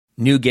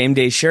New game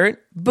day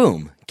shirt?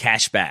 Boom,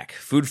 cash back.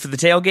 Food for the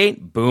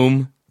tailgate?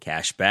 Boom,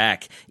 cash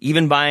back.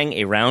 Even buying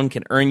a round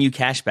can earn you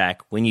cash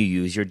back when you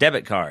use your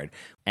debit card.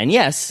 And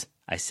yes,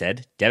 I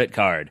said debit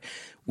card.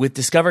 With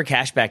Discover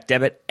Cashback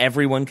Debit,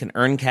 everyone can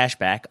earn cash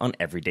back on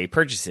everyday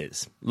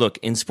purchases. Look,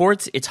 in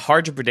sports, it's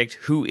hard to predict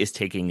who is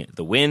taking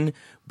the win,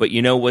 but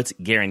you know what's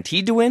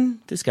guaranteed to win?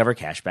 Discover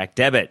Cashback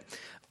Debit.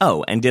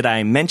 Oh, and did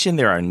I mention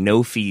there are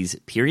no fees,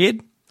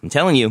 period? I'm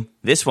telling you,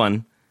 this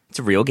one, it's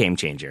a real game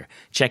changer.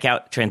 Check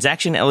out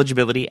transaction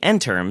eligibility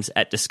and terms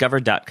at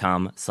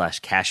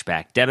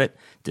discover.com/cashbackdebit.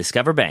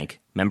 Discover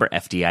Bank, member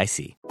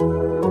FDIC.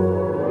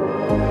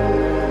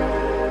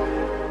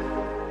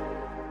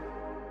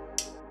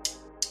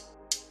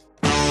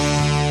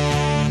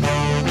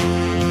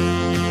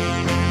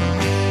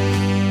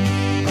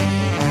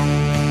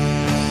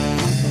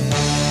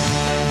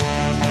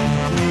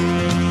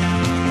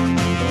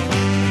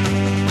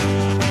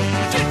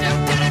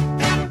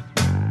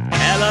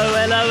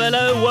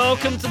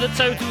 Welcome to the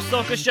Total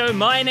Soccer Show.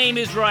 My name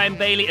is Ryan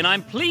Bailey, and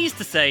I'm pleased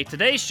to say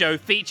today's show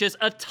features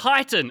a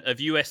titan of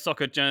US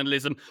soccer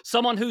journalism,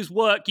 someone whose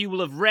work you will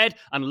have read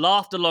and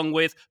laughed along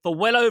with for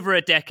well over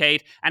a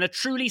decade, and a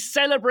truly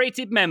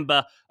celebrated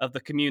member of the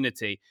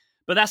community.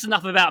 But that's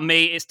enough about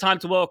me. It's time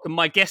to welcome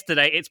my guest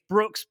today. It's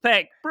Brooks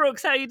Peck.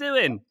 Brooks, how you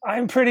doing?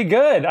 I'm pretty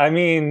good. I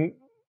mean,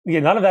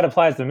 none of that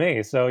applies to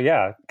me. So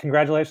yeah,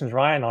 congratulations,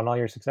 Ryan, on all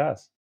your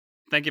success.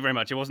 Thank you very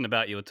much. It wasn't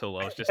about you at all.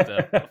 I was just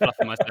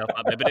fluffing myself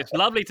up there. But it's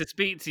lovely to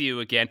speak to you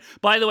again.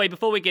 By the way,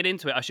 before we get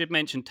into it, I should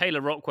mention Taylor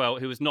Rockwell,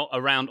 who is not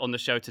around on the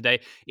show today,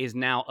 is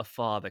now a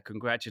father.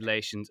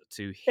 Congratulations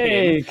to him.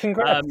 Hey,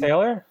 congrats,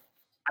 Taylor.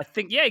 I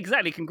think, yeah,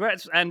 exactly.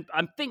 Congrats. And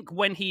I think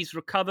when he's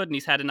recovered and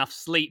he's had enough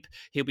sleep,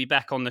 he'll be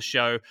back on the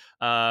show.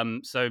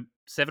 So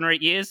 7 or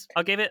 8 years,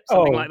 I'll give it.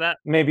 Something like that.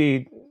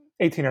 Maybe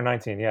 18 or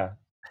 19, yeah.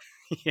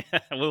 Yeah,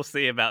 we'll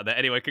see about that.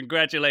 Anyway,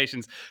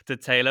 congratulations to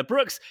Taylor.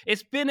 Brooks,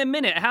 it's been a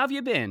minute. How have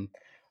you been?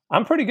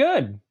 I'm pretty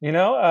good.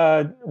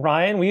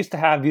 Ryan, we used to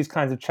have these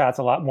kinds of chats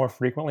a lot more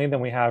frequently than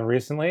we have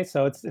recently,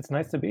 so it's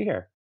nice to be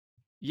here.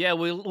 Yeah,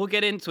 we'll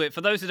get into it. For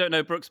those who don't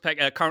know, Brooks Peck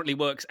currently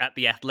works at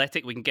The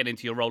Athletic. We can get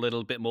into your role a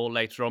little bit more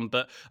later on,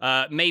 but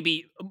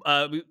maybe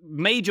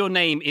made your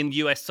name in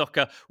US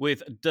soccer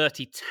with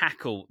Dirty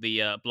Tackle,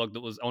 the blog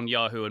that was on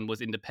Yahoo and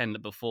was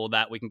independent before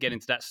that. We can get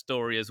into that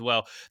story as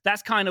well.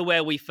 That's kind of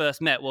where we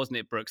first met, wasn't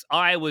it, Brooks?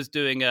 I was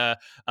doing a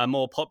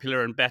more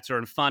popular and better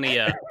and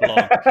funnier blog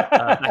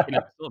back in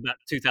about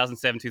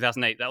 2007,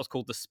 2008. That was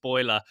called The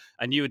Spoiler,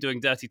 and you were doing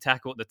Dirty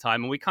Tackle at the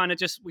time, and we kind of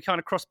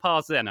crossed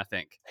paths then, I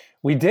think.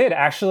 We did.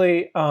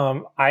 Actually,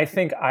 I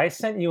think I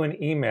sent you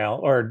an email,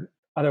 or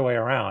other way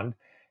around,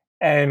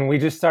 and we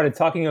just started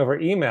talking over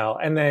email.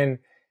 And then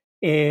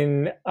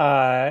in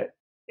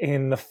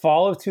the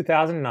fall of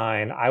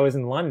 2009, I was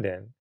in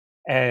London,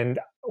 and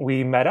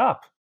we met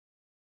up.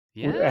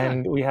 Yeah,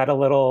 and we had a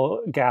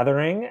little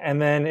gathering,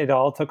 and then it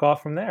all took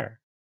off from there.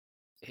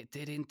 It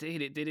did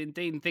indeed.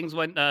 And things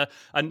went,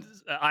 and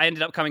I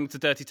ended up coming to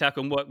Dirty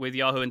Tackle and worked with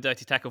Yahoo and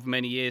Dirty Tackle for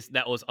many years.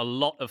 That was a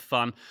lot of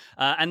fun.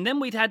 And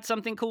then we'd had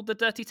something called the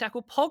Dirty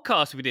Tackle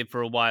podcast we did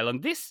for a while.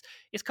 And this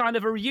is kind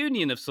of a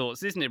reunion of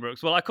sorts, isn't it,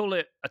 Brooks? Well, I call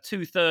it a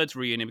 2/3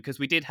 reunion because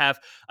we did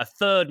have a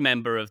third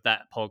member of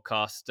that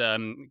podcast, a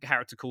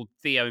character called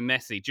Theo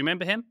Messi. Do you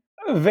remember him?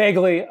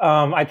 Vaguely.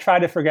 I try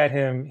to forget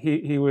him.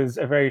 He was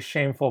a very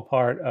shameful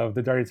part of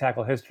the Dirty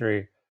Tackle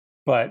history,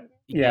 but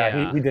he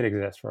did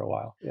exist for a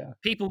while. Yeah,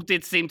 people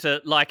did seem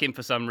to like him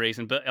for some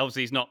reason, but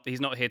obviously he's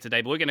not here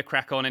today. But we're going to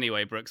crack on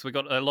anyway, Brooks. We've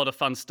got a lot of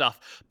fun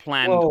stuff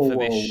planned for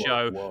this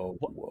show.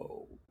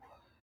 Whoa.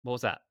 What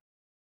was that?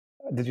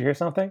 Did you hear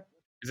something?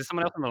 Is there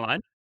someone else on the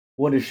line?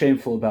 What is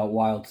shameful about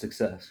wild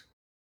success?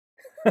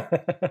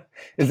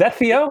 Is that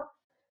Theo?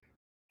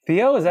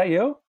 Theo, is that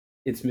you?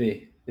 It's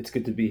me. It's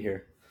good to be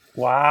here.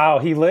 Wow,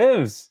 he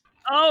lives.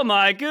 Oh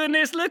my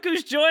goodness, look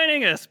who's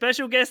joining us.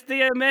 Special guest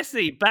Theo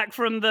Messi, back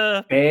from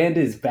the... Band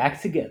is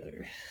back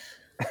together.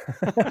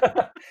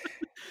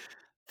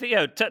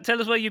 Theo,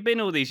 tell us where you've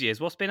been all these years.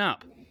 What's been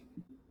up?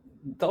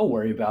 Don't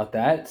worry about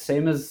that.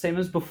 Same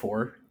as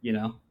before,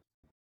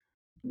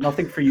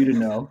 Nothing for you to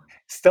know.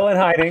 Still in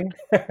hiding.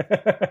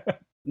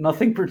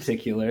 Nothing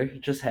particular,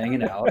 just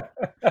hanging out.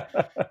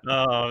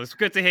 Oh, it's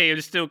good to hear.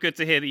 It's still good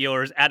to hear that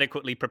you're as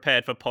adequately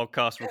prepared for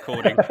podcast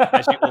recording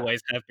as you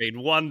always have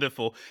been.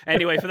 Wonderful.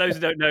 Anyway, for those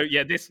who don't know,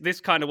 this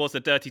kind of was a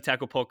Dirty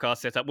Tackle podcast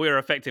setup. We're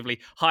effectively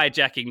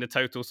hijacking the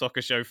Total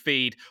Soccer Show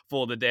feed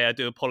for the day. I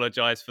do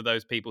apologize for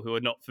those people who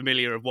are not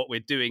familiar of what we're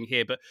doing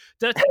here. But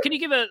can you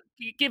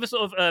give a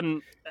sort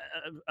of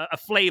a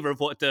flavor of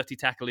what Dirty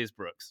Tackle is,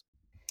 Brooks?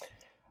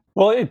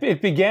 Well,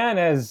 it began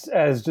as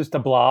just a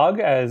blog,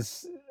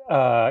 as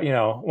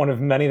one of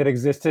many that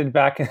existed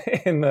back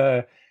in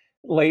the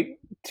late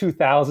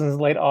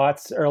 2000s, late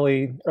aughts,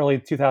 early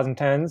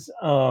 2010s.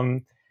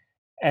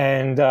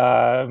 And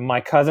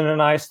my cousin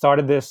and I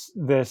started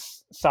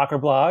this soccer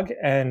blog,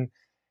 and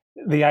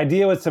the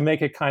idea was to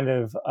make it kind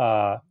of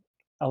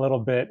a little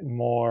bit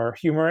more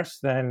humorous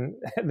than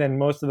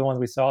most of the ones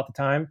we saw at the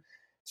time.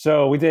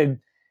 So we did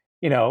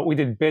we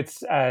did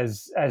bits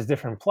as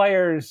different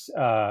players.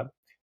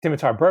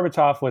 Dimitar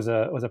Berbatov was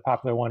a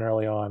popular one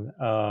early on.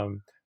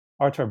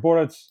 Artur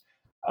Boruc.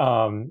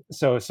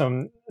 So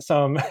some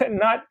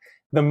not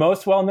the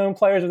most well known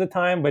players of the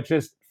time, but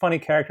just funny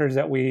characters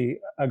that we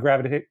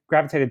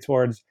gravitated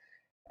towards,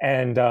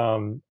 and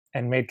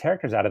made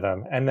characters out of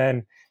them. And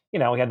then we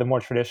had the more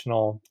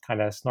traditional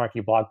kind of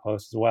snarky blog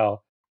posts as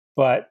well.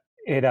 But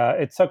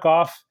it took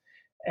off,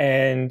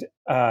 and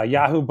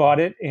Yahoo bought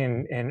it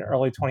in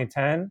early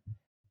 2010,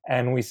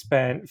 and we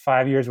spent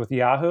 5 years with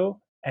Yahoo,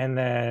 and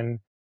then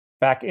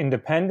back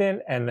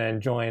independent, and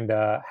then joined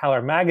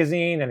Howler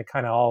Magazine, and it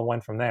kind of all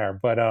went from there.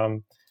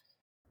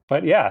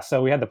 But yeah,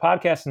 so we had the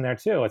podcast in there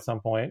too at some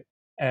point,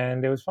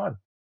 and it was fun.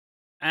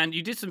 And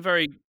you did some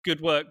very good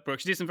work,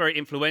 Brooks. You did some very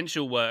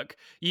influential work.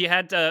 You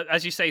had,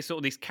 as you say, sort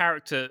of these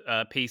character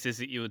pieces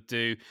that you would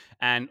do,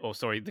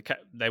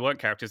 they weren't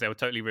characters; they were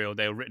totally real.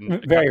 They were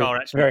written. Very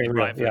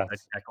real.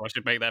 Yes. I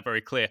should make that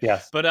very clear.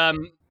 Yes. But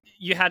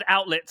you had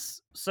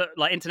outlets,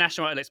 like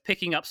international outlets,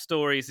 picking up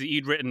stories that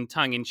you'd written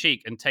tongue in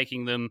cheek and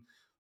taking them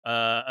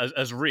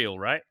as real,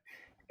 right?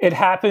 It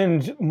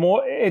happened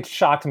more. It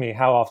shocked me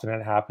how often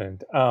it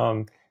happened.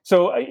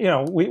 So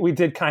we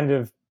did kind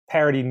of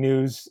parody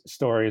news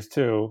stories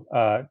too,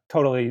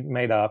 totally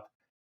made up,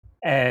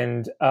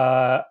 and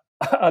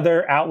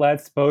other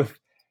outlets, both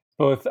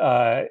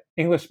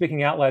English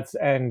speaking outlets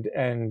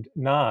and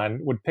non,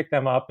 would pick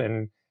them up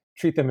and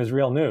treat them as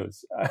real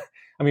news.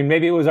 I mean,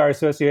 maybe it was our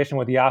association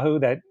with Yahoo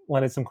that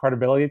lended some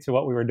credibility to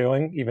what we were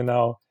doing, even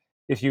though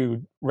if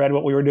you read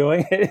what we were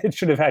doing, it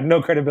should have had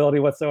no credibility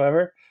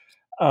whatsoever.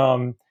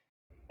 One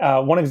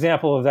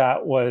example of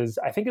that was,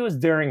 I think it was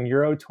during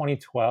Euro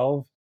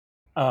 2012.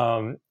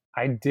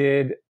 I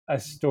did a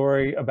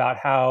story about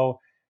how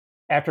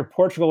after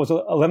Portugal was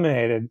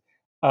eliminated,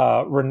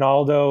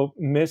 Ronaldo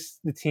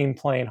missed the team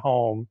plane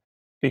home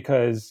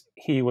because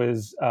he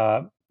was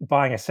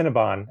buying a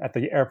Cinnabon at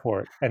the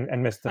airport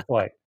and missed the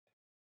flight.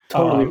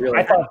 Totally real.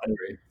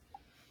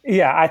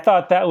 I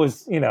thought that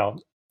was,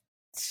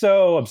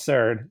 so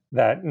absurd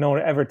that no one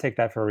would ever take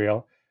that for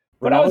real.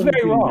 But I was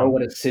very wrong. Know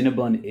what a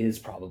Cinnabon is,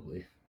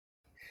 probably.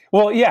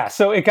 Well, yeah.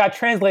 So it got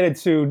translated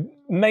to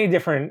many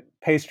different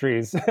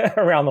pastries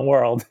around the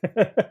world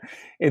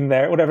in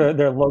whatever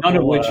their local. None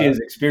of which he has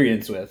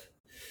experience with.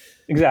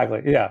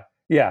 Exactly.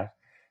 Yeah.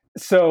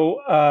 So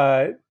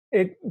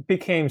it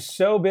became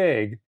so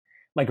big.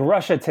 Like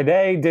Russia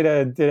Today did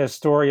a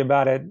story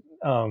about it.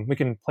 We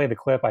can play the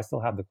clip. I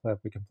still have the clip.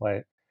 We can play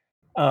it.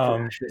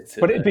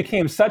 But it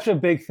became such a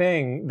big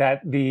thing that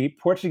the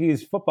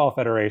Portuguese Football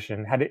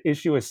Federation had to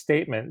issue a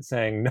statement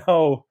saying,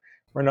 no,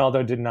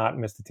 Ronaldo did not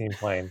miss the team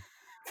plane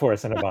for a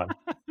Cinnabon.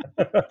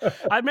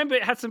 I remember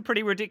it had some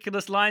pretty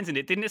ridiculous lines in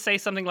it. Didn't it say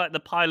something like the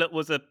pilot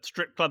was a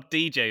strip club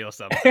DJ or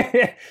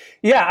something?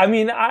 Yeah, I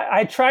mean,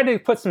 I tried to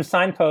put some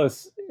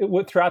signposts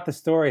throughout the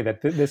story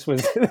that this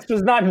was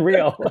not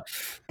real.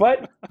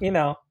 But,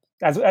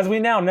 as we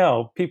now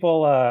know,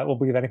 people will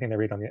believe anything they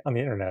read on the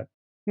internet.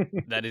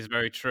 That is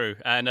very true.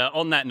 And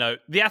on that note,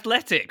 The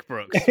Athletic,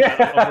 Brooks,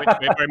 of which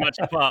we're very much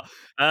a part.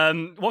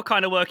 What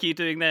kind of work are you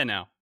doing there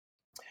now?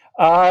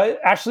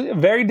 Actually,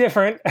 very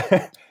different.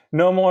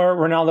 No more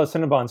Ronaldo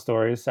Cinnabon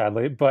stories,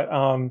 sadly. But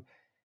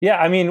yeah,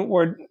 I mean,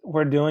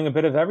 we're doing a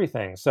bit of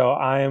everything. So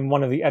I'm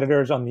one of the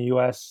editors on the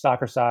U.S.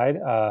 soccer side,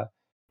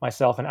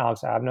 myself and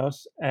Alex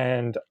Abnos.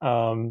 And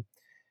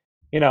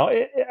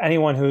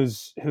anyone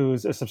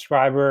who's a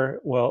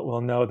subscriber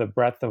will know the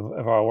breadth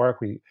of our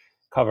work. We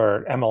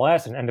cover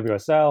MLS and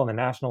NWSL and the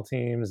national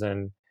teams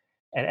and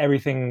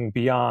everything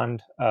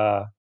beyond.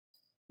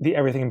 The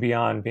everything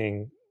beyond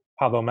being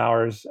Pablo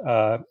Maurer's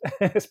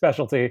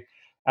specialty,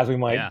 as we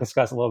might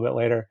discuss a little bit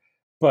later.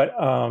 But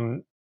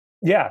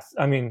yes,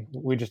 I mean,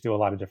 we just do a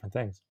lot of different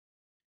things.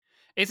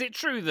 Is it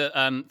true that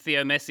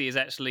Theo Messi is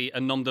actually a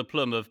nom de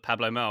plume of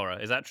Pablo Maurer?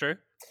 Is that true?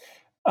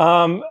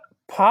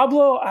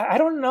 Pablo, I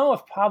don't know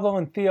if Pablo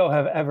and Theo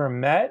have ever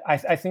met.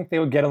 I think they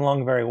would get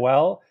along very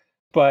well,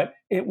 but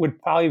it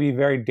would probably be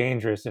very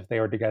dangerous if they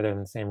were together in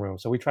the same room.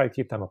 So we try to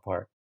keep them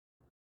apart.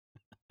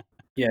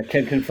 Yeah,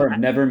 can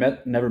confirm. Never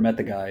met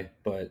the guy,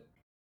 but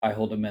I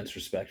hold immense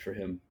respect for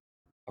him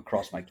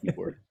across my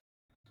keyboard.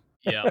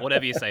 Yeah,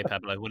 whatever you say,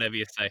 Pablo. Whatever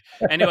you say.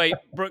 Anyway,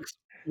 Brooks,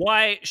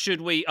 why should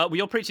we?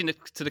 You're preaching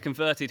to the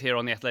converted here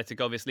on The Athletic,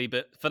 obviously,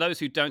 but for those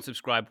who don't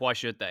subscribe, why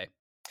should they?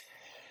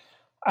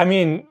 I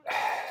mean,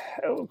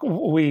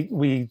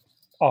 we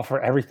offer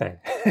everything.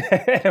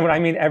 And when I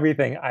mean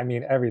everything, I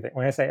mean everything.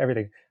 When I say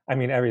everything, I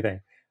mean everything.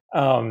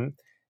 In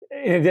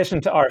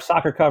addition to our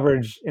soccer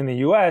coverage in the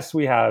US,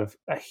 we have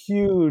a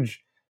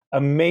huge,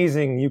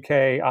 amazing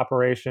UK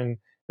operation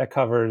that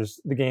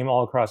covers the game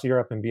all across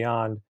Europe and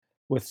beyond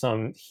with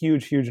some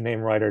huge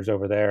name writers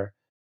over there.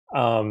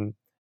 And,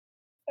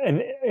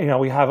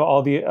 we have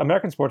all the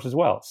American sports as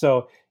well.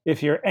 So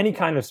if you're any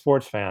kind of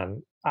sports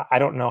fan, I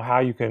don't know how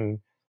you can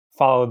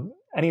follow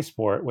any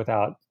sport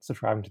without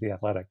subscribing to The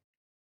Athletic.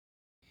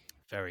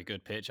 Very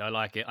good pitch. I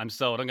like it. I'm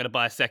sold. I'm going to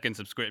buy a second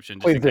subscription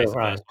just Please in do, case the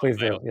Ryan. first one Please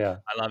do. fails. Yeah.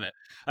 I love it.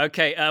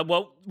 Okay.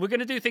 Well, we're going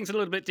to do things a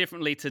little bit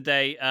differently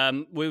today.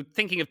 We're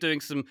thinking of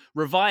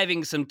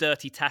reviving some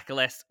Dirty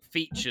Tackle-esque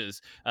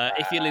features.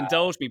 If you'll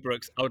indulge me,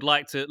 Brooks, I would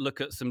like to look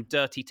at some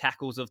Dirty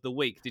Tackles of the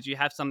week. Did you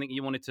have something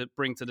you wanted to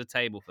bring to the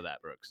table for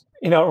that, Brooks?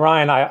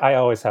 Ryan, I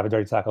always have a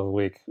Dirty Tackle of the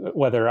week,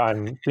 whether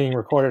I'm being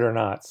recorded or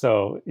not.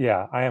 So,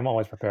 yeah, I am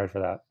always prepared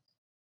for that.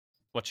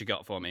 What you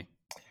got for me?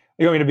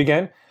 You want me to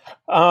begin?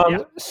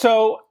 Yeah.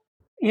 So,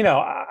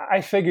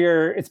 I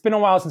figure it's been a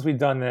while since we've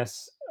done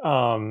this.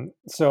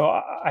 So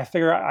I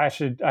figure I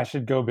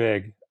should go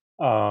big.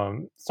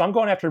 So I'm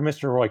going after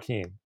Mr. Roy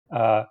Keane.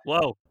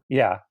 Whoa.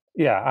 Yeah.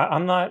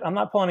 I'm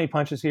not pulling any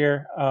punches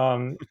here.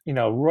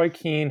 Roy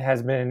Keane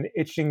has been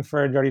itching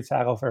for a dirty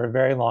tackle for a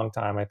very long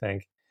time, I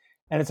think,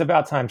 and it's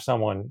about time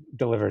someone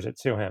delivers it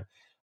to him.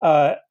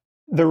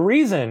 The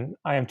reason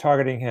I am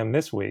targeting him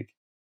this week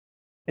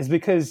is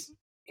because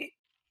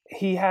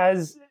he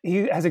has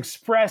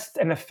expressed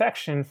an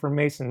affection for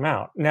Mason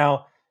Mount.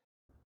 Now,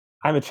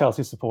 I'm a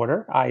Chelsea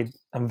supporter. I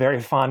am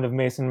very fond of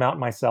Mason Mount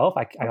myself.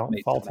 I don't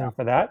fault him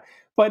for that.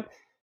 But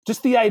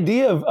just the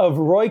idea of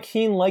Roy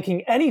Keane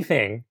liking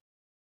anything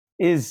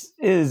is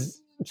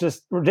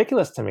just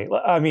ridiculous to me.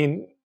 I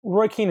mean,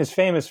 Roy Keane is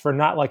famous for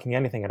not liking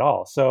anything at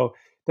all. So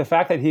the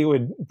fact that he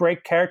would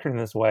break character in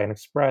this way and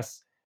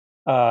express,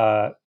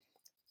 affection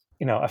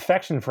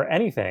for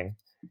anything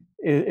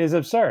is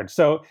absurd.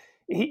 So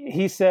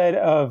he said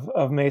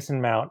of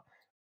Mason Mount,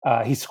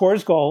 he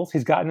scores goals.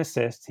 He's got an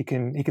assist. He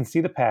can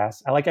see the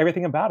pass. I like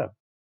everything about him.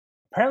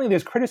 Apparently,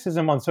 there's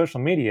criticism on social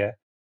media.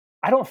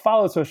 I don't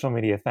follow social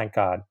media, thank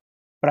God,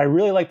 but I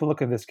really like the look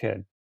of this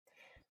kid.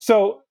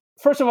 So,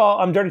 first of all,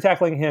 I'm dirty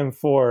tackling him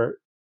for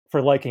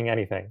liking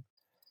anything.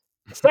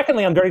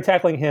 Secondly, I'm dirty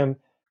tackling him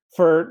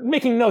for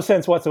making no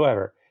sense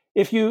whatsoever.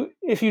 If you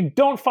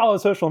don't follow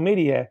social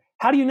media,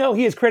 how do you know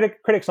he has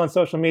critics on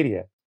social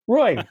media?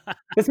 Roy,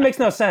 this makes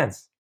no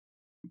sense.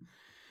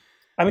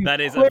 I mean,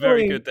 that is a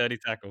very good dirty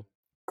tackle.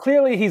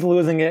 Clearly, he's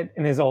losing it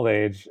in his old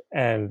age,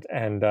 and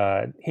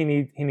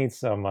he needs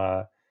some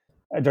a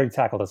dirty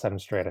tackle to set him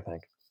straight, I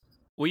think.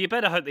 Well, you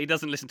better hope that he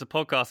doesn't listen to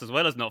podcasts as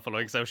well as not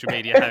following social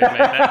media, having made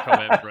that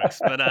comment, Brooks.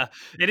 But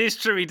it is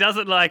true, he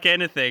doesn't like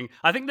anything.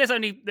 I think there's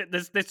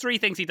three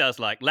things he does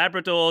like: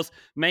 Labradors,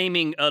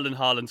 maiming Erling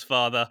Haaland's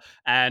father,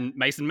 and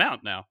Mason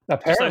Mount. Now,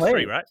 apparently, just those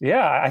three, right?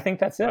 Yeah, I think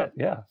that's it. Right.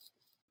 Yeah.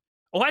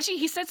 Oh, actually,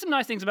 he said some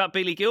nice things about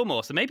Billy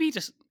Gilmore, so maybe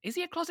is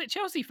he a closet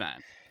Chelsea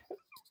fan?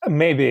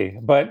 Maybe,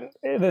 but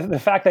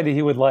the fact that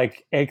he would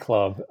like a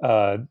club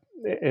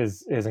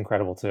is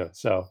incredible too.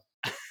 So,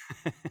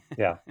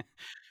 yeah.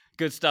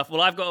 Good stuff.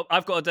 Well, I've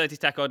got a dirty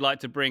tackle I'd like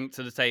to bring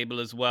to the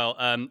table as well.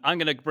 I'm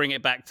going to bring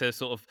it back to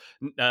sort of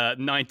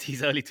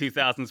 90s, early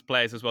 2000s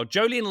players as well.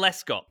 Joleon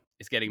Lescott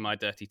is getting my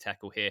dirty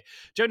tackle here.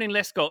 Joleon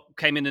Lescott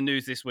came in the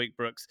news this week,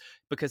 Brooks,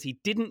 because he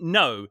didn't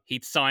know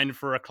he'd signed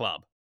for a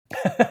club.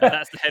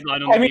 That's the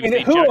headline on the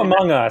BBC. Who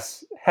among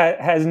us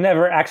has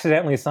never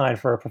accidentally signed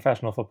for a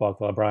professional football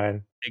club,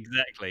 Brian?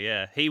 Exactly,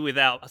 yeah. He,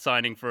 without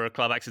signing for a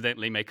club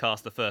accidentally, may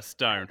cast the first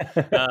stone.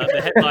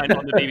 The headline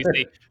on the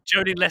BBC,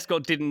 Joleon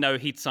Lescott didn't know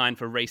he'd signed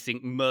for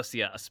Racing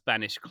Murcia, a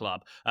Spanish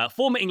club.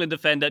 Former England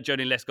defender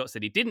Joleon Lescott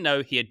said he didn't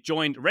know he had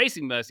joined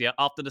Racing Murcia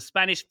after the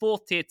Spanish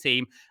fourth-tier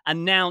team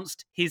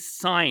announced his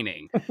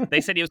signing. They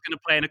said he was going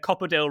to play in a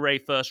Copa del Rey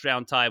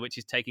first-round tie, which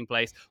is taking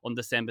place on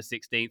December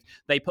 16th.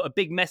 They put a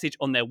big message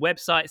on their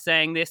website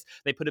saying this.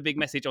 They put a big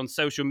message on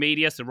social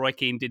media, so Roy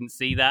Keane didn't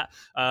see that.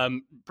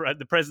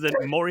 The president,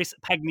 Maurice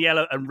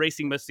Pagniello, and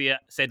Racing Murcia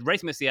said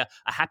Racing Murcia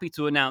are happy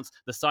to announce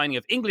the signing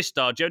of English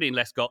star Joleon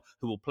Lescott,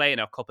 who will play in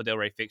our Copa del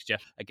Rey fixture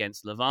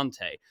against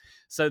Levante.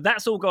 So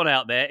that's all gone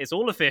out there. It's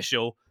all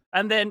official.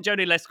 And then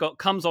Joleon Lescott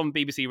comes on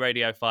BBC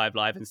Radio 5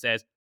 Live and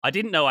says, I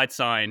didn't know I'd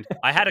signed.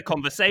 I had a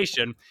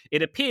conversation.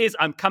 It appears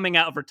I'm coming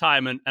out of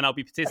retirement and I'll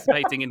be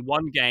participating in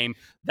one game.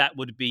 That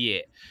would be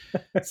it.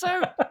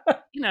 So,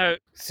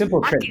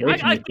 simple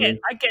translation. I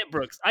get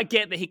Brooks. I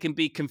get that he can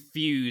be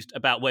confused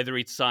about whether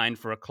he'd signed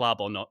for a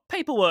club or not.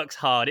 Paperwork's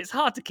hard. It's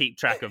hard to keep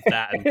track of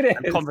that and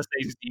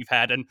conversations that you've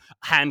had and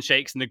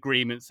handshakes and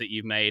agreements that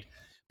you've made.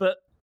 But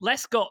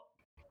Lescott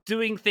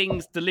doing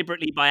things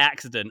deliberately by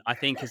accident, I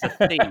think, is a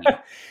theme.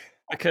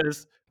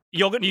 Because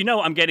you know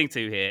what I'm getting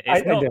to here.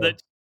 It's not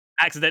that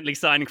accidentally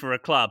signing for a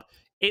club.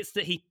 It's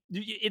that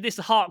this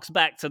harks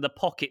back to the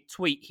pocket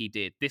tweet he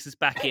did. This is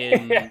back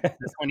in the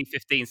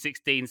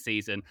 2015-16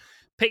 season.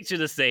 Picture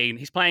the scene.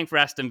 He's playing for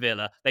Aston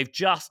Villa. They've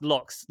just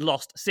lost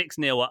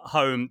 6-0 at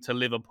home to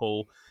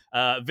Liverpool.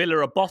 Villa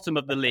are bottom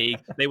of the league.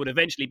 They would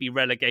eventually be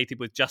relegated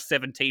with just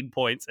 17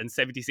 points and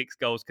 76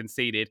 goals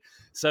conceded.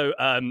 So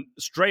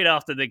straight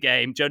after the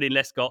game, Joleon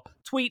Lescott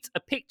tweets a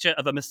picture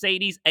of a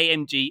Mercedes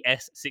AMG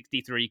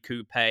S63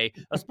 Coupe, a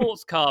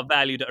sports car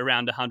valued at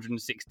around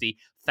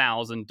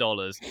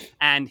 $160,000.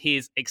 And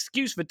his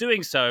excuse for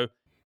doing so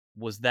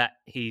was that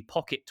he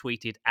pocket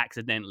tweeted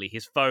accidentally.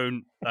 His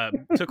phone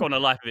took on a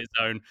life of its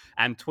own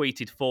and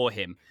tweeted for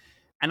him.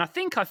 And I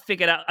think I've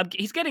figured out,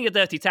 he's getting a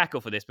dirty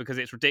tackle for this because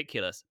it's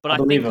ridiculous, but I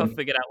think I've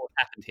figured out what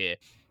happened here.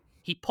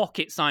 he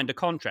pocket signed a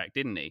contract,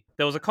 didn't he?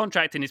 There was a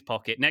contract in his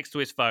pocket next to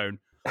his phone,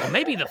 or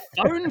maybe the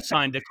phone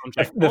signed a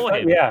contract for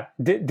him. Yeah,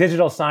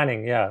 digital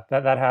signing. Yeah,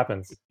 that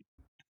happens.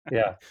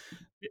 Yeah.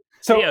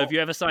 So, Theo, have you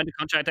ever signed a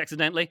contract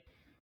accidentally?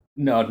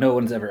 No, no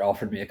one's ever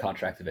offered me a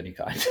contract of any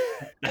kind.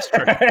 That's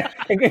true.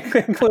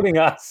 including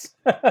us.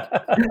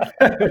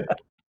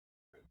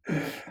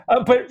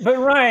 But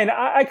Ryan,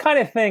 I kind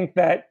of think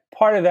that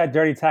part of that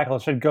dirty tackle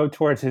should go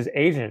towards his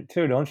agent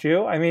too, don't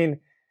you? I mean,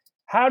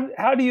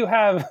 how do you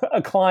have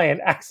a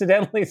client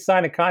accidentally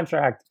sign a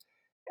contract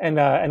and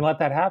let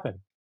that happen?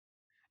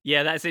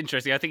 Yeah, that's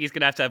interesting. I think he's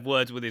going to have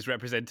words with his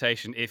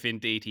representation if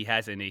indeed he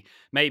has any.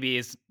 Maybe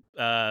his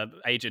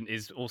agent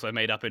is also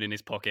made up and in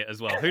his pocket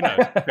as well. Who knows?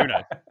 Who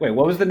knows? Wait,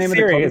 what was the name of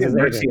the club?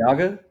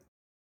 Murciaga?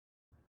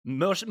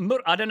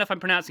 I don't know if I'm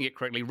pronouncing it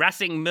correctly.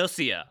 Racing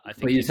Murcia, I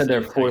think. But you said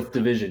they're fourth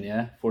division,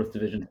 yeah? Fourth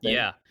division thing.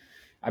 Yeah.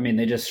 I mean,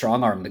 they just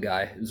strong-armed the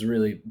guy. It was a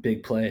really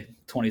big play.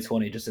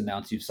 2020 just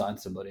announced you've signed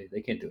somebody.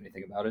 They can't do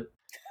anything about it.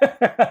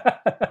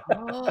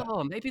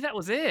 Oh, maybe that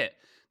was it.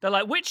 They're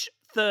like, which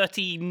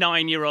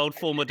 39-year-old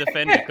former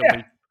defender can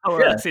we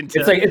coerce into?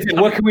 It's like,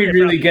 what can we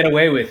really get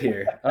away with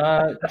here?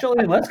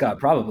 Julian Lescott,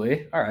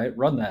 probably. All right,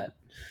 run that.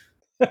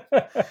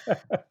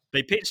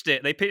 They pitched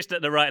it. They pitched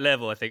at the right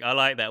level, I think. I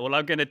like that. Well,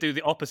 I'm going to do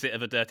the opposite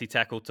of a dirty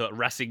tackle to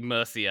Racing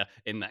Murcia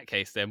in that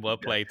case then. Well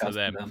played to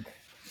them.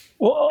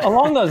 Well,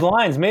 along those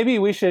lines, maybe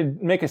we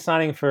should make a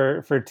signing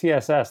for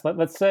TSS.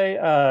 Let's say,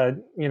 how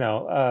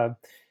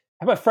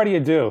about Freddie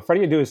Adu?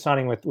 Freddie Adu is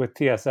signing with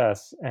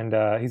TSS, and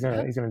he's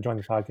gonna join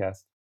the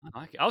podcast.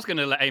 I was going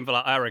to aim for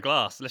like Ira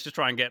Glass. Let's just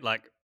try and get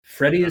like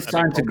Freddie is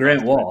signed to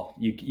Grant Wall.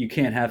 You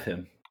can't have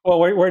him. Well,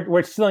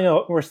 we're stealing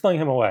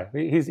him away.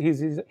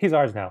 He's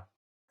ours now.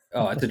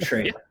 Oh, it's a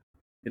trade.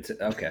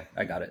 Okay.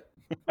 I got it.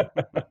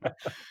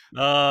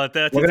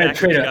 Dirty We're going to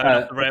trade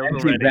an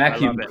empty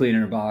vacuum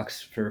cleaner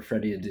box for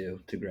Freddie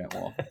Adu to Grant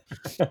Wall.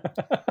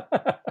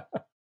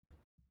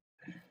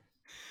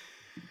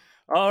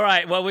 All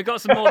right. Well, we've got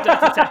some more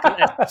dirty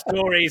tackle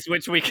stories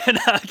which we can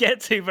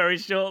get to very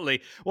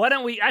shortly. Why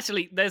don't we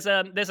actually? There's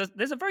a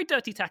very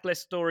dirty tackle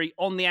story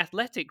on The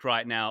Athletic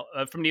right now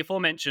from the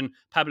aforementioned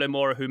Pablo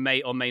Mora, who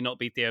may or may not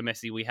be Theo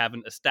Messi. We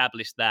haven't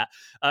established that.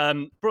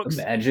 Brooks,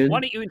 Imagine.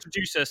 Why don't you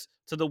introduce us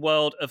to the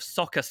world of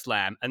Soccer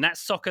Slam? And that's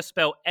soccer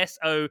spelled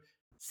SOCKER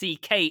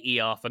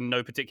for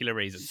no particular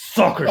reason.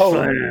 Soccer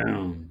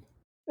Slam.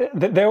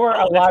 There were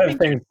a lot of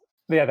things.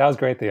 Yeah, that was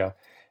great, Theo.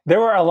 There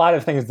were a lot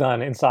of things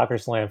done in Soccer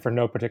Slam for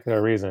no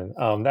particular reason.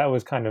 That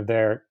was kind of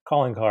their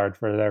calling card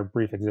for their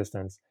brief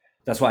existence.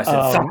 That's why I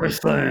said Soccer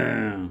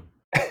Slam.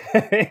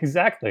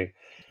 Exactly.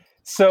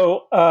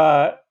 So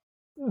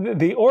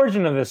the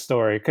origin of this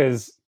story,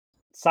 because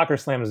Soccer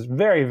Slam is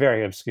very,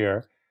 very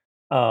obscure.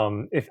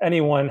 If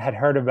anyone had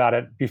heard about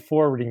it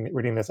before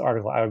reading this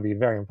article, I would be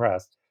very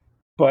impressed.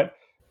 But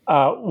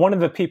one of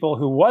the people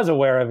who was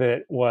aware of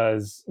it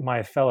was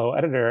my fellow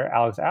editor,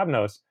 Alex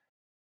Abnos.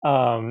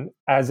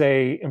 As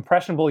a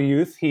impressionable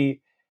youth,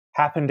 he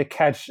happened to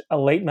catch a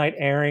late night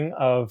airing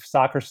of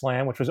Soccer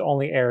Slam, which was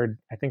only aired,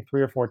 I think,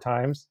 3 or 4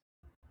 times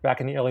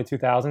back in the early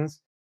 2000s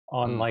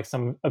on like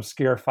some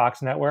obscure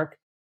Fox network.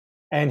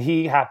 And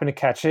he happened to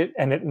catch it,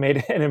 and it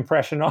made an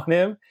impression on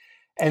him.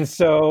 And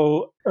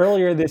so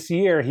earlier this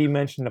year, he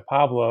mentioned to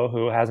Pablo,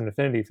 who has an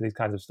affinity for these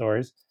kinds of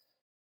stories,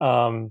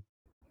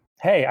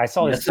 hey, I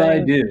saw this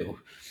thing. Yes,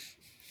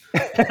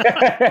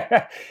 I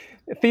do.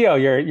 Theo,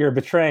 you're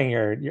betraying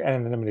your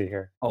anonymity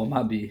here. Oh,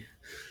 my B.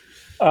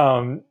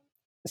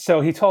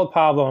 So he told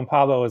Pablo, and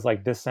Pablo was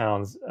like, "This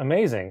sounds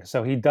amazing."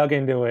 So he dug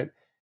into it.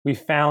 We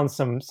found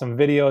some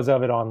videos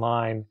of it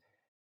online,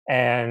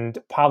 and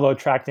Pablo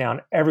tracked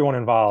down everyone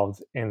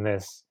involved in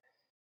this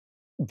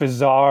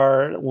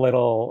bizarre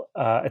little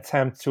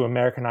attempt to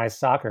Americanize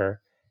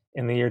soccer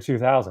in the year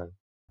 2000.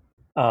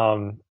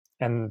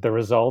 And the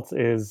result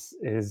is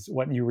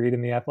what you read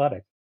in The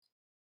Athletic.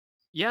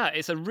 Yeah,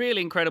 it's a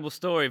really incredible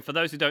story. For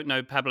those who don't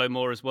know Pablo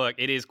Mora's work,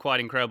 it is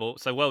quite incredible.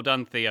 So well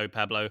done, Theo,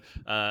 Pablo.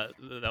 That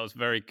was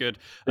very good.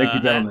 Thank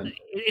you, gentlemen.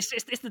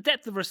 It's the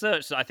depth of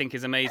research that I think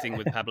is amazing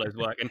with Pablo's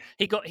work. And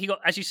he got,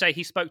 as you say,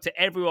 he spoke to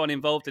everyone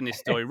involved in this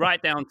story,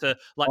 right down to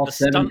like All the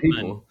 7 stuntmen.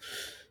 people.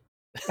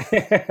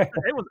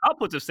 It was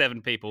upwards of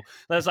 7 people.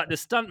 There's like the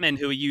stuntmen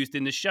who were used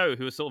in the show,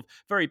 who were sort of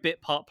very bit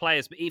part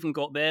players, but even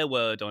got their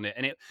word on it.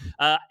 And it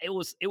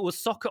was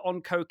soccer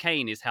on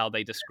cocaine, is how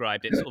they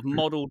described it, sort of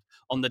modelled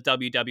on the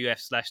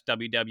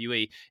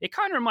WWF/WWE. It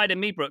kind of reminded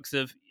me, Brooks,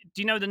 of,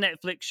 do you know the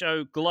Netflix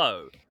show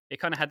Glow?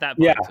 It kind of had that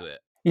vibe to it.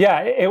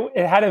 Yeah,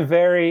 it had a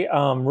very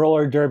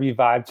roller derby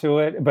vibe to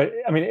it, but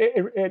I mean,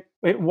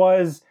 it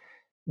was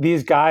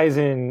these guys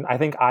in, I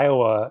think,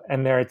 Iowa,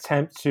 and their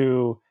attempt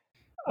to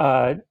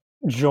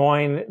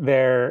join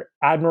their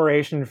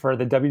admiration for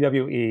the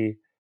WWE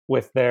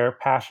with their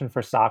passion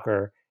for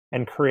soccer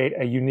and create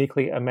a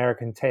uniquely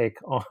American take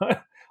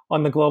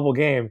on the global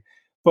game.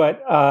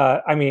 But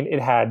I mean,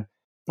 it had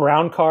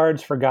brown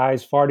cards for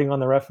guys farting on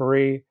the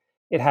referee.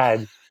 It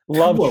had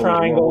love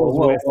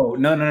triangles. Whoa.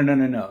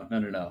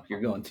 No.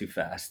 You're going too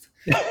fast.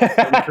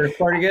 The first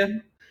part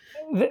again?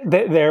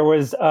 There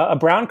was a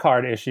brown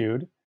card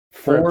issued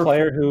for a For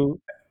player who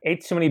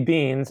ate too many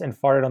beans and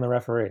farted on the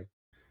referee.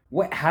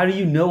 what? How do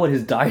you know what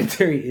his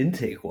dietary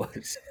intake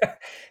was?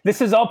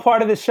 This is all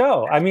part of the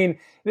show. I mean,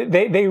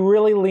 they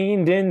really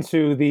leaned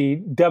into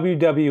the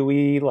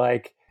WWE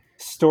like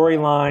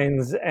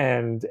storylines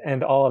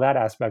and all of that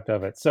aspect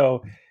of it.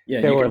 So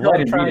Yeah, there you were can probably love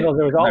read it triangles.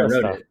 There was because all I this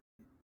wrote stuff. it,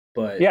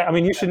 but Yeah, I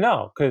mean, you should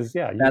know because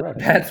you read it.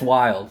 that's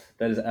wild.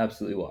 That is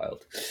absolutely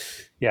wild.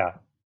 Yeah.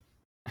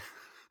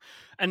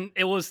 And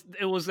it was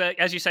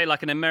as you say,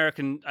 like an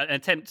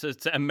attempt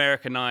to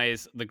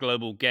Americanize the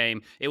global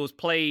game. It was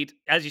played,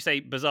 as you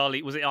say,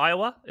 bizarrely. Was it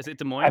Iowa? Is it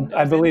Des Moines?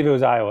 I believe it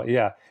was Iowa.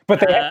 Yeah,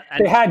 but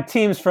they had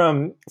teams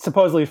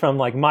supposedly from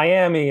like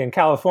Miami and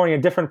California,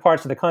 different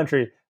parts of the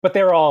country, but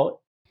they were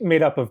all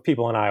made up of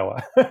people in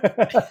Iowa.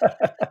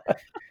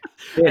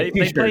 They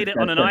played it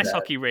on an ice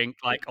hockey rink,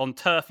 like on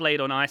turf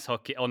laid on ice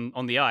hockey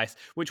on the ice,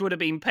 which would have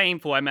been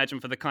painful, I imagine,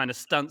 for the kind of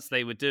stunts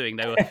they were doing.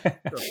 They were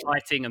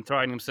fighting and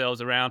throwing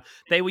themselves around.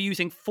 They were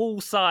using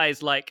full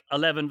size, like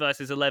 11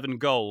 versus 11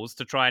 goals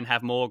to try and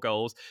have more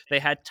goals. They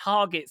had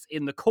targets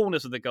in the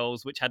corners of the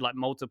goals, which had like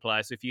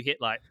multipliers. So if you hit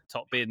like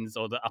top bins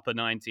or the upper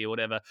 90 or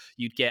whatever,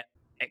 you'd get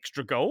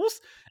extra goals.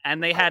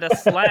 And they had a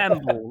slam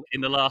ball in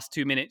the last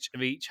 2 minutes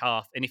of each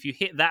half. And if you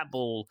hit that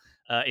ball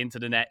into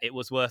the net, it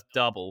was worth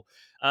double.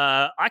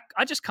 I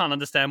just can't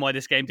understand why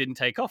this game didn't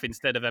take off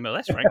instead of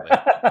MLS, frankly.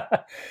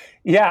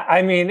 Yeah,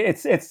 I mean,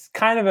 it's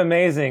kind of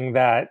amazing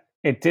that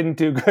it didn't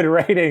do good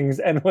ratings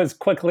and was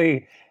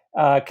quickly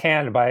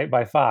canned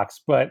by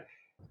Fox. But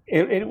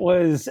it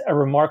was a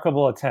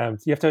remarkable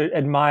attempt. You have to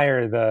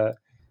admire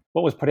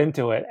what was put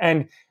into it.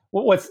 And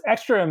what's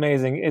extra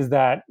amazing is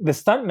that the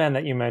stuntmen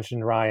that you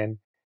mentioned, Ryan,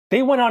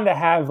 they went on to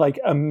have like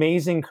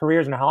amazing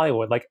careers in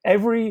Hollywood. Like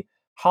every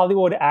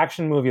Hollywood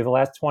action movie of the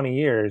last 20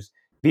 years,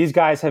 these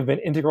guys have been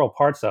integral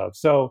parts of.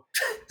 So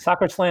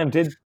Soccer Slam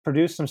did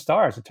produce some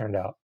stars, it turned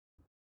out.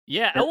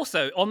 Yeah,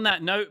 also on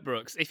that note,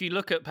 Brooks, if you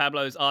look at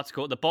Pablo's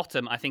article at the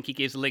bottom, I think he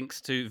gives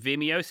links to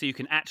Vimeo so you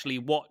can actually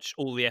watch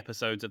all the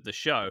episodes of the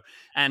show.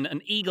 And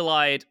an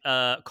eagle-eyed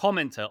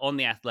commenter on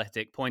The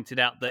Athletic pointed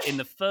out that in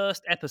the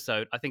first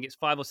episode, I think it's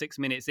 5 or 6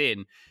 minutes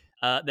in,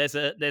 there's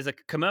a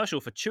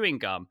commercial for chewing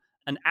gum,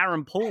 and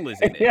Aaron Paul is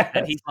in it, Yes.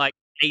 and he's like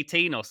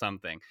 18 or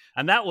something.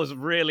 And that was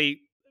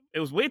really... It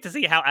was weird to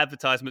see how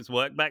advertisements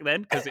work back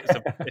then because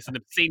it's an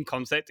obscene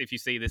concept. If you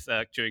see this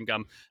chewing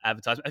gum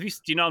advertisement, do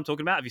you know what I'm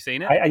talking about? Have you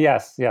seen it?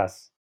 Yes.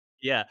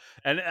 Yeah,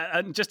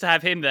 and just to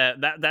have him there,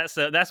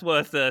 that's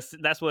worth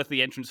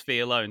the entrance fee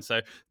alone.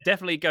 So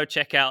definitely go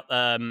check out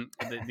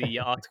the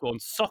article on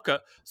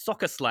Soccer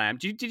Slam.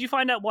 Did you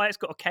find out why it's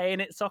got a K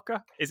in it?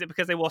 Soccer? Is it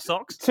because they wore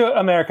socks? To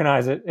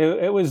Americanize it,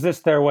 it was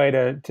just their way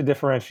to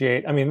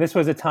differentiate. I mean, this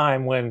was a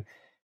time when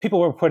people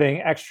were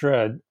putting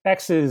extra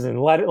X's and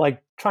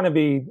like trying to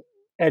be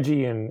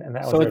edgy, and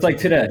that was. So it's like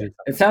today.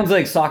 It sounds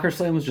like Soccer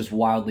Slam was just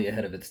wildly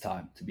ahead of its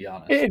time, to be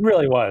honest. It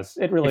really was.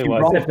 If you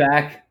brought it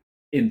back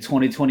in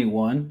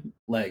 2021,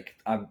 like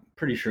I'm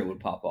pretty sure it would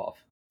pop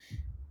off.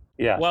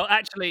 Yeah. Well,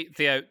 actually,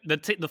 Theo,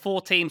 the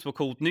 4 teams were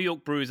called New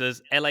York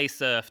Bruisers, LA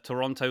Surf,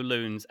 Toronto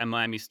Loons, and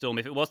Miami Storm.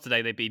 If it was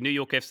today, they'd be New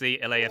York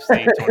FC,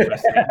 LAFC, Toronto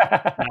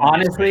FC.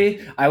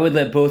 Honestly, I would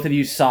let both of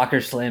you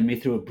Soccer Slam me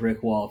through a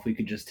brick wall if we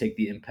could just take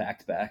the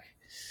Impact back.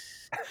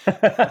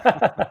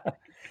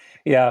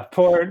 Yeah,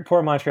 poor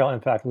Montreal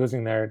Impact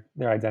losing their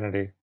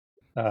identity.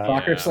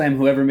 Soccer Slam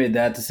whoever made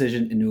that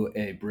decision into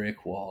a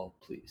brick wall,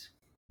 please.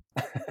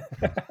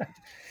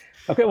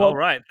 Okay, well, all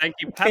right. Thank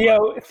you,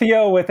 Pablo.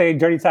 Theo with a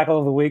dirty tackle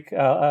of the week,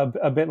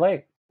 a bit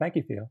late. Thank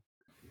you, Theo.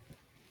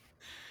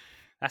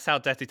 That's how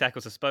dirty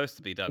tackles are supposed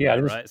to be done, yeah,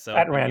 right? So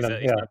at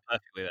random. He's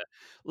perfectly there.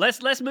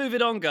 Let's move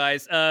it on,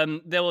 guys.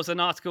 There was an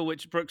article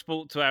which Brooks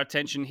brought to our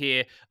attention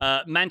here.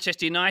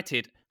 Manchester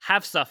United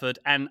have suffered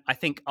and I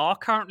think are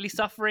currently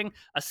suffering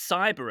a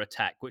cyber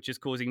attack, which is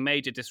causing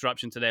major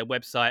disruption to their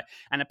website.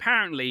 And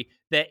apparently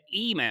their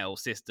email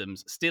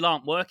systems still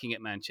aren't working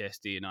at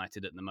Manchester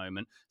United at the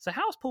moment. So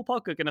how's Paul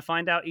Pogba going to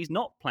find out he's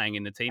not playing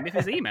in the team if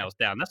his email's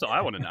down? That's what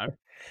I want to know.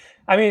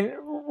 I mean,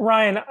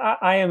 Ryan,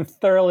 I am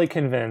thoroughly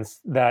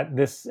convinced that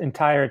this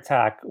entire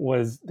attack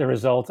was the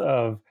result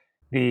of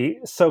the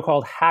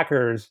so-called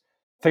hackers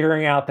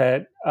figuring out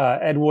that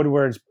Ed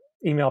Woodward's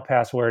email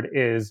password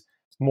is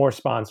more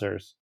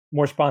sponsors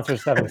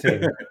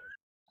 17.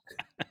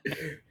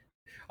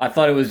 I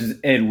thought it was just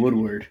Ed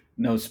Woodward,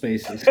 no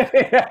spaces.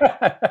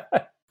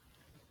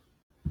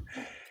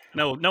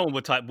 No one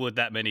would type "wood"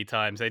 that many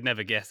times. They'd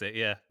never guess it.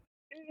 Yeah.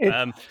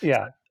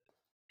 Yeah.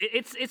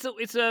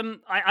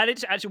 I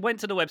actually went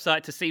to the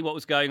website to see what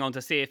was going on,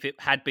 to see if it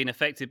had been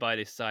affected by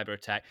this cyber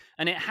attack,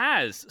 and it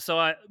has.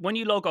 So when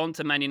you log on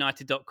to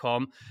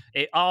manunited.com,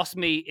 it asked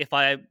me if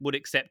I would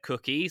accept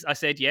cookies. I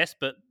said yes,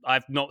 but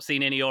I've not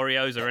seen any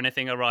Oreos or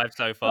anything arrive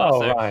so far.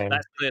 So Ryan.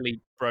 That's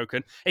clearly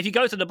broken. If you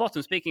go to the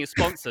bottom, speaking of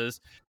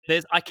sponsors,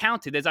 there's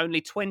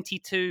only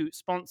 22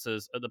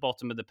 sponsors at the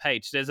bottom of the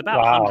page. There's about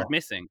 100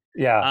 missing.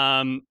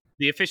 Yeah.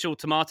 The official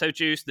tomato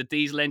juice, the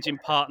diesel engine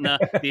partner,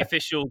 the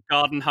official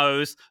garden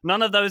hose,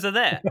 none of those are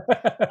there.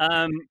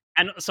 And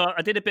And so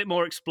I did a bit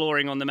more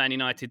exploring on the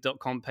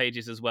manunited.com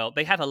pages as well.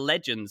 They have a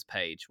Legends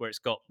page where it's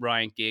got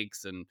Ryan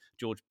Giggs and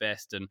George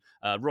Best and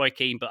Roy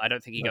Keane, but I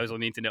don't think he goes on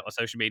the internet or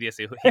social media,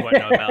 so he won't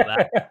know about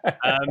that.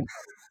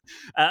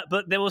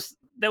 But there was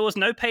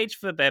no page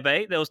for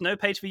Bebe. There was no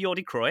page for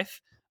Jordi Cruyff.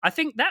 I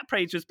think that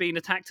page was being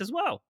attacked as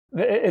well.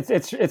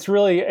 It's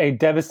really a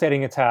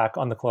devastating attack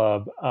on the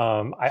club.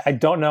 I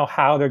don't know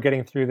how they're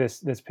getting through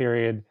this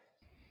period,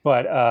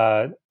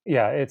 but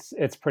yeah,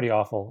 it's pretty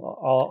awful.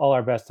 All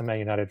our best to Man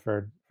United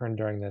for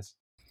enduring this.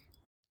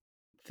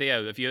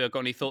 Theo, have you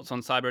got any thoughts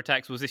on cyber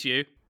attacks? Was this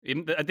you?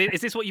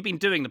 Is this what you've been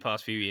doing the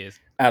past few years?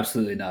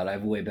 Absolutely not. I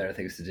have way better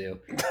things to do.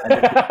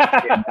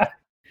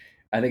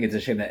 I think it's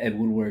a shame that Ed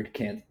Woodward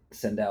can't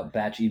send out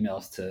batch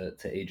emails to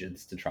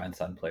agents to try and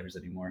sign players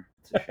anymore.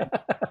 It's a shame.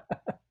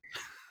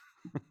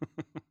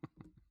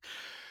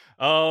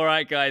 All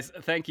right, guys.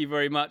 Thank you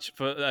very much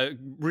for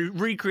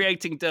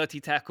recreating Dirty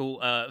Tackle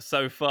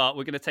so far.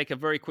 We're going to take a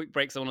very quick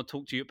break, so I want to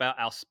talk to you about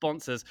our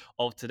sponsors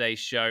of today's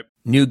show.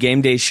 New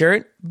game day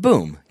shirt?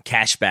 Boom.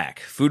 Cash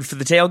back. Food for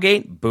the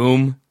tailgate?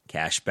 Boom.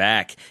 Cash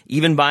back.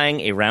 Even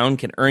buying a round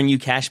can earn you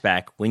cash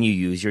back when you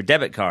use your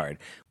debit card.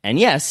 And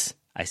yes,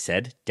 I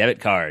said debit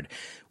card.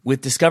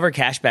 With Discover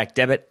Cashback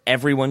Debit,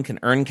 everyone can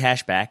earn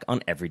cash back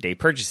on everyday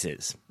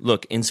purchases.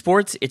 Look, in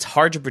sports, it's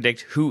hard to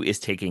predict who is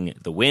taking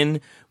the win,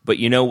 but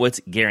you know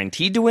what's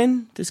guaranteed to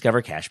win?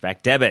 Discover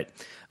Cashback Debit.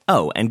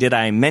 Oh, and did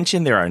I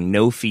mention there are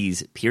no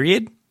fees,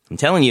 period? I'm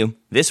telling you,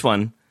 this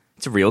one,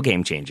 it's a real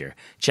game changer.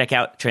 Check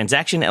out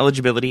transaction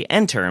eligibility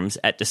and terms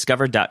at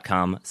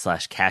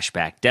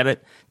discover.com/cashbackdebit.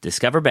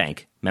 Discover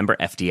Bank, member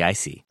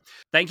FDIC.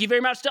 Thank you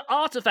very much to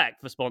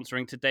Artifact for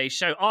sponsoring today's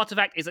show.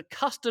 Artifact is a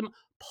custom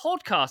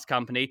podcast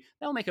company.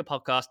 They'll make a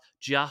podcast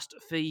just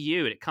for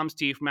you. And it comes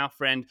to you from our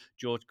friend,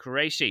 George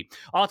Qureshi.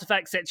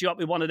 Artifact sets you up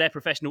with one of their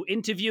professional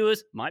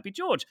interviewers, might be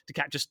George, to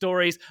capture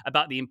stories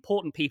about the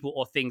important people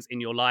or things in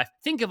your life.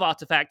 Think of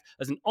Artifact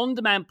as an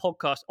on-demand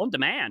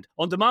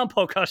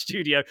podcast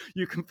studio.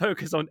 You can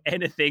focus on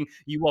anything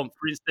you want.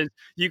 For instance,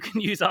 you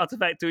can use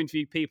Artifact to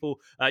interview people,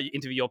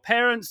 interview your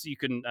parents, you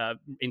can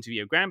interview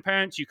your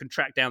grandparents, you can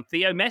track down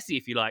Theo Messi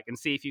if you like, and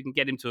see if you can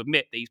get him to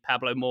admit that he's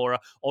Pablo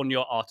Mora on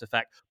your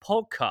Artifact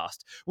podcast.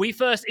 We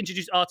first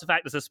introduced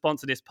Artifact as a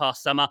sponsor this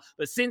past summer,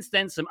 but since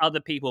then, some other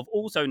people have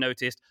also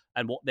noticed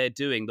and what they're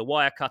doing. The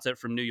Wirecutter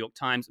from New York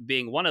Times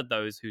being one of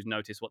those who's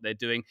noticed what they're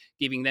doing,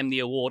 giving them the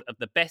award of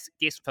the best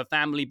gift for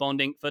family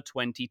bonding for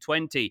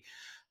 2020.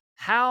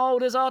 How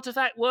does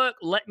Artifact work?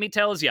 Let me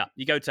tell you.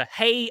 You go to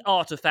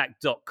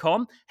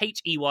heyartifact.com,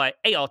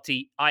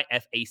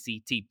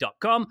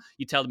 HEYARTIFACT.com.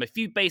 You tell them a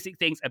few basic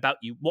things about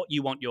you, what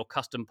you want your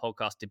custom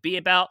podcast to be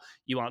about.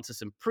 You answer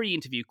some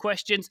pre-interview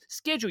questions,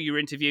 schedule your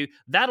interview.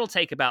 That'll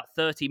take about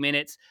 30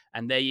 minutes,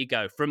 and there you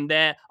go. From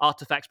there,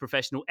 Artifact's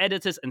professional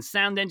editors and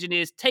sound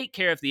engineers take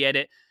care of the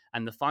edit,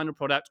 and the final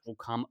product will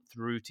come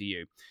through to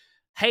you.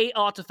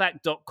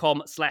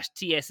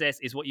 heyartifact.com/TSS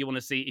is what you want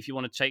to see if you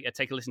want to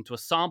take a listen to a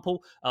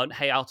sample on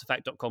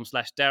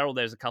heyartifact.com/Daryl.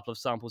 There's a couple of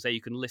samples there.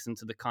 You can listen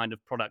to the kind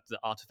of product that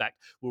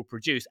Artifact will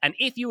produce. And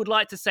if you would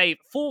like to save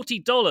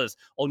 $40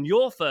 on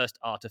your first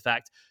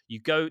Artifact, you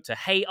go to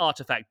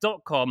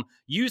heyartifact.com,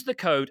 use the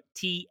code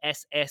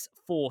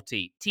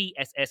TSS40,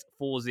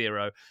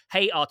 TSS40,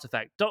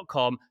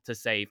 heyartifact.com to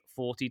save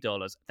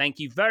 $40. Thank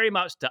you very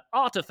much to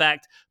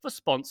Artifact for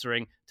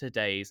sponsoring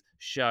today's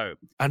show.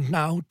 And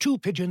now, two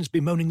pigeons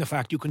bemoaning the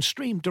fact you can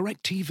stream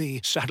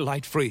DirecTV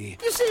satellite-free.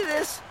 You see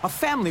this? A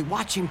family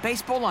watching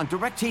baseball on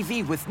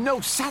DirecTV with no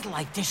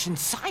satellite dish in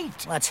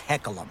sight. Let's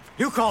heckle them.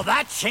 You call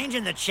that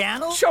changing the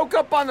channel? Choke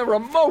up on the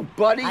remote,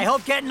 buddy. I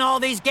hope getting all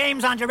these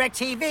games on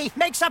DirecTV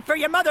makes up for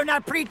your mother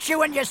not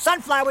pre-chewing your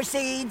sunflower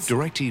seeds.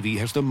 DirecTV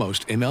has the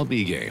most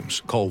MLB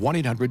games. Call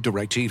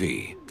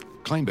 1-800-DirecTV.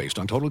 Claim based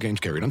on total games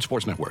carried on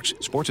sports networks.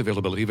 Sports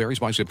availability varies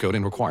by zip code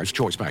and requires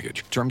choice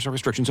package. Terms and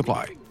restrictions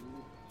apply.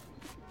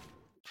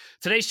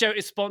 Today's show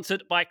is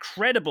sponsored by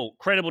Credible.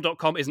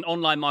 Credible.com is an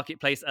online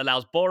marketplace that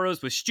allows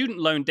borrowers with student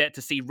loan debt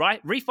to see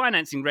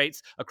refinancing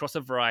rates across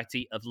a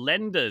variety of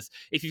lenders.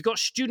 If you've got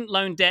student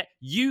loan debt,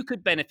 you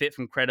could benefit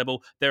from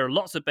Credible. There are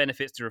lots of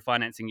benefits to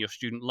refinancing your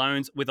student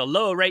loans. With a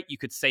lower rate, you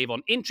could save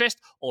on interest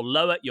or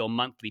lower your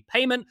monthly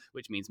payment,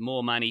 which means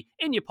more money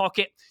in your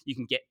pocket. You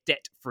can get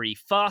debt-free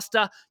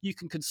faster. You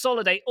can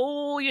consolidate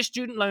all your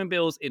student loan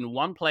bills in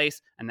one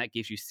place, and that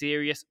gives you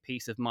serious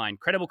peace of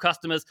mind. Credible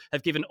customers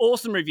have given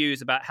awesome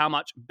reviews about how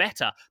much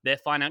better their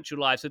financial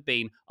lives have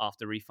been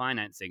after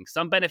refinancing.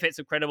 Some benefits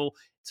of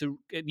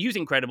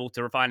using Credible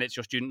to refinance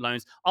your student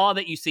loans are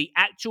that you see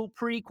actual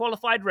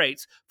pre-qualified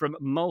rates from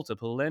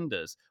multiple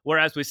lenders.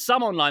 Whereas with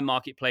some online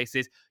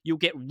marketplaces, you'll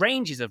get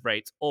ranges of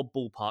rates or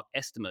ballpark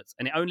estimates.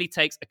 And it only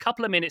takes a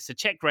couple of minutes to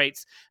check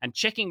rates, and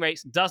checking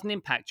rates doesn't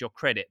impact your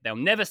credit. They'll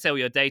never sell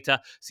your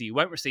data, so you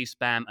won't receive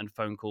spam and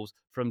phone calls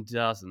from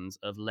dozens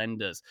of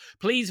lenders.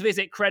 Please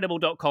visit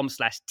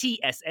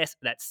credible.com/TSS.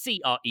 That's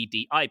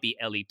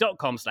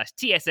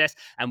credible.com/TSS.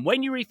 And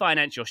when you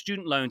refinance your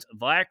student loans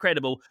via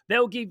Credible,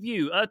 they'll give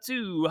you a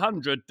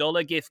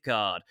 $200 gift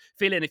card.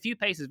 Fill in a few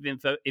pages of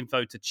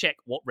info to check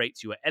what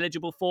rates you are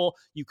eligible for.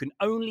 You can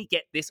only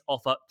get this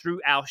offer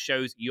through our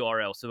show's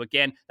URL. So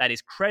again, that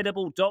is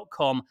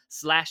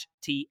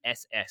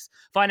credible.com/TSS.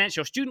 Finance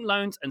your student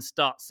loans and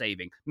start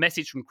saving.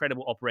 Message from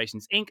Credible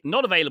Operations Inc.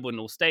 Not available in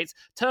all states.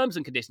 Terms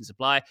and conditions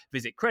apply.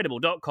 Visit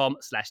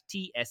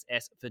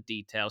credible.com/TSS for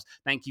details.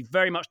 Thank you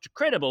very much to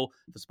Credible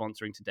for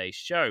sponsoring today's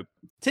show.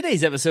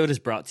 Today's episode is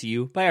brought to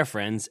you by our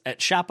friends at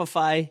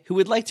Shopify, who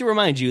would like to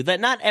remind you that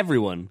not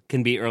everyone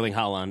can be Erling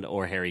Haaland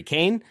or Harry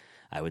Kane.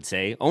 I would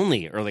say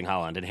only Erling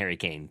Haaland and Harry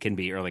Kane can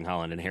be Erling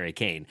Haaland and Harry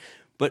Kane.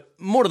 But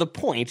more to the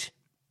point,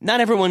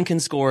 not everyone can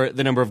score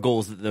the number of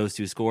goals that those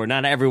two score.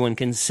 Not everyone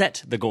can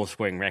set the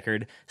goal-scoring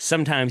record.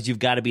 Sometimes you've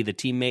got to be the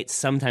teammate.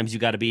 Sometimes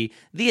you've got to be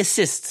the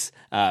assists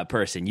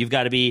person. You've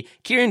got to be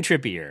Kieran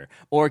Trippier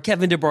or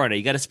Kevin De Bruyne.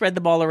 You got to spread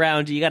the ball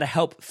around. You got to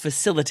help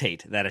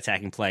facilitate that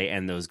attacking play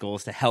and those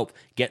goals to help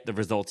get the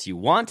results you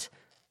want.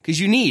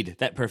 Because you need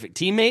that perfect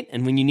teammate,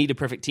 and when you need a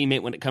perfect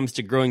teammate when it comes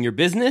to growing your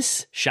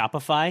business,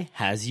 Shopify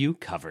has you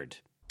covered.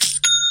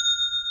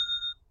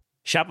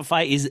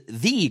 Shopify is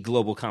the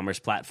global commerce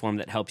platform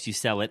that helps you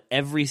sell at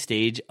every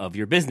stage of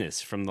your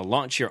business, from the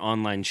launch your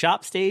online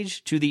shop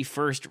stage to the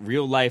first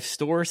real-life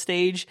store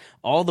stage,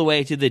 all the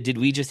way to the did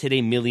we just hit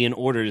 1 million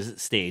orders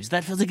stage.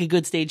 That feels like a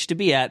good stage to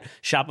be at.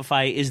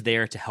 Shopify is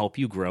there to help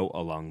you grow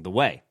along the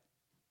way.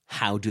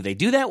 How do they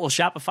do that? Well,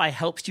 Shopify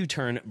helps you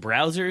turn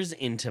browsers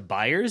into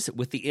buyers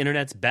with the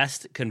internet's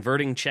best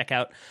converting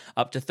checkout,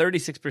 up to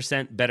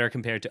 36% better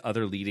compared to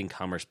other leading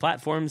commerce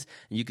platforms.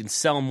 And you can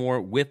sell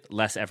more with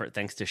less effort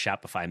thanks to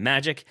Shopify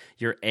Magic,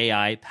 your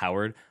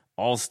AI-powered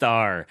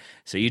all-star.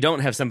 So you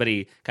don't have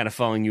somebody kind of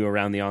following you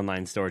around the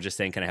online store just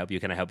saying, can I help you,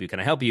 can I help you, can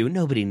I help you?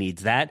 Nobody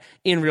needs that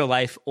in real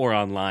life or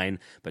online,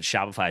 but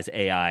Shopify's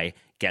AI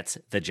gets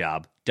the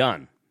job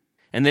done.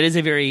 And that is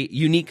a very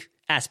unique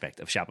aspect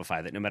of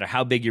Shopify, that no matter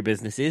how big your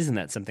business is, and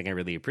that's something I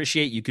really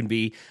appreciate, you can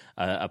be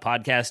a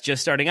podcast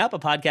just starting up, a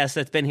podcast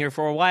that's been here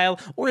for a while,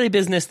 or a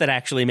business that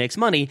actually makes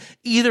money.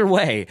 Either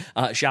way,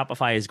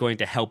 Shopify is going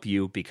to help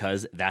you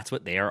because that's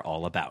what they are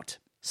all about.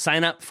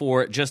 Sign up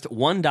for just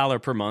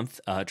 $1 per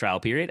month trial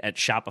period at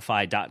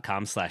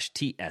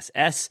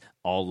shopify.com/TSS,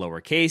 all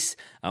lowercase.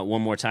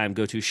 One more time,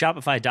 go to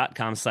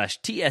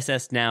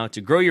shopify.com/TSS now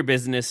to grow your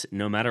business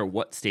no matter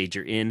what stage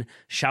you're in.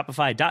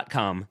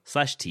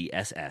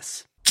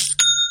 Shopify.com/TSS.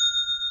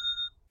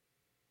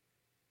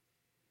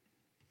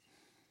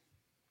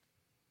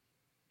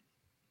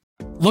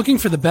 Looking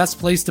for the best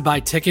place to buy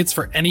tickets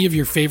for any of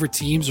your favorite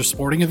teams or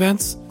sporting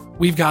events?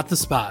 We've got the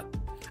spot.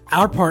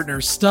 Our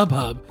partner,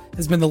 StubHub,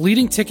 has been the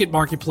leading ticket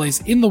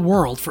marketplace in the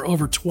world for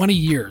over 20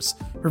 years,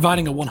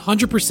 providing a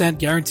 100%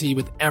 guarantee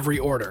with every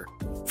order.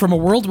 From a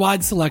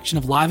worldwide selection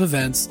of live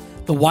events,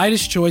 the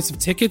widest choice of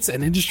tickets,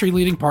 and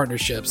industry-leading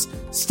partnerships,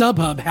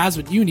 StubHub has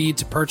what you need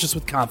to purchase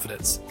with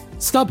confidence.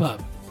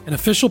 StubHub, an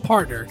official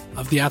partner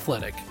of The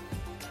Athletic.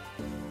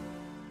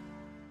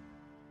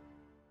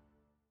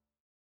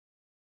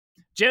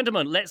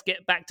 Gentlemen, let's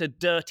get back to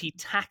dirty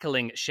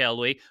tackling, shall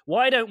we?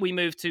 Why don't we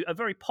move to a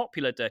very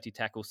popular dirty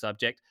tackle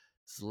subject,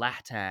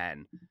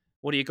 Zlatan?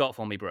 What do you got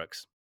for me,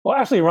 Brooks? Well,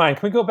 actually, Ryan,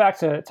 can we go back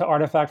to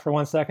Artifact for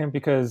 1 second?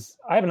 Because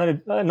I have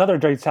another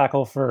dirty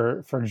tackle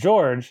for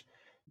George,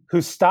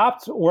 who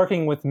stopped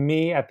working with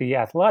me at The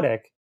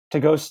Athletic to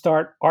go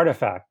start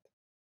Artifact.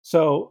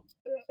 So,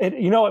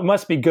 it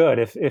must be good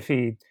if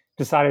he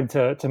decided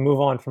to move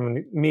on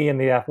from me and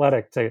The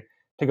Athletic to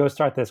go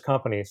start this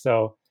company.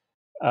 So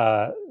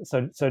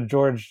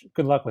George,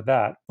 good luck with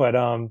that. But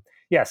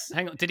yes.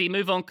 Hang on, did he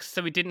move on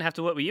so he didn't have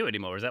to work with you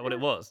anymore? Is that what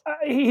it was?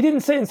 He didn't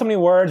say it in so many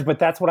words, but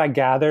that's what I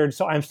gathered.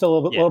 So I'm still a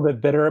little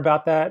bit bitter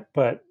about that.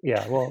 But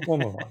yeah, we'll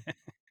move on.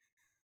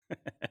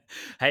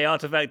 Hey,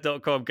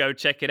 artifact.com, go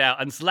check it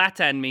out. And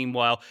Zlatan,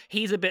 meanwhile,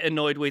 he's a bit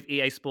annoyed with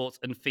EA Sports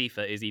and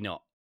FIFA, is he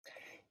not?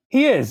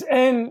 He is.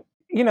 And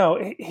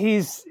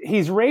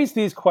he's raised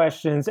these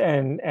questions,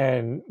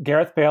 and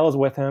Gareth Bale is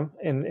with him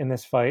in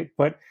this fight,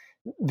 but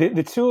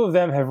the two of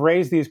them have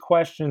raised these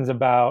questions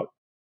about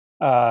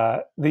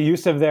the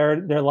use of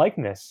their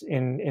likeness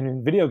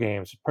in video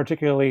games,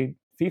 particularly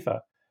FIFA.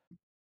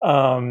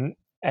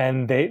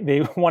 And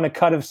they want a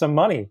cut of some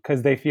money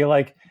because they feel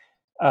like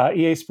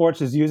EA Sports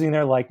is using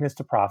their likeness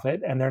to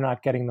profit, and they're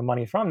not getting the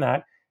money from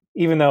that,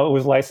 even though it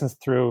was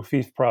licensed through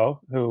FIFA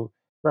Pro, who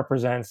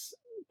represents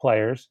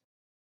players.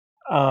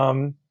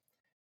 And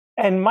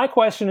my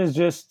question is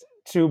just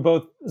to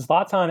both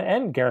Zlatan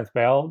and Gareth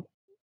Bale,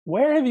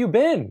 where have you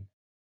been?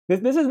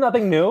 This is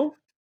nothing new.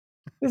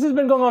 This has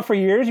been going on for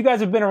years. You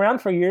guys have been around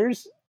for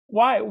years.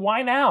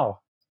 Why now?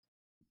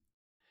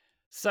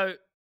 So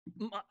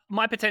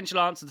my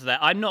potential answer to that,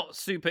 I'm not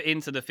super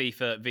into the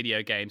FIFA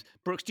video games.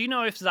 Brooks, do you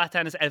know if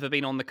Zlatan has ever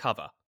been on the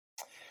cover?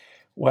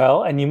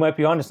 Well, and you might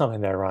be onto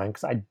something there, Ryan,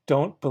 because I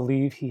don't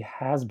believe he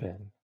has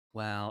been.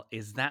 Well,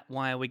 is that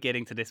why we're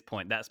getting to this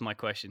point? That's my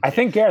question. I here.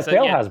 think Gareth So,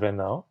 Bale yeah, has been,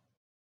 though.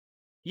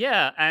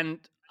 Yeah, and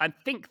I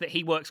think that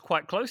he works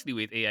quite closely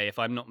with EA, if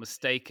I'm not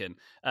mistaken.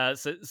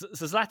 So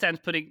Zlatan's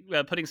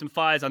putting some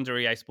fires under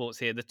EA Sports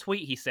here. The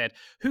tweet, he said,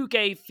 "Who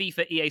gave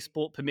FIFA EA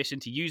Sport permission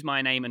to use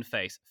my name and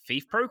face?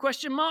 FIFPro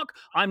question mark?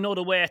 I'm not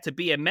aware to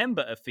be a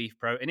member of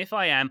FIFPro, and if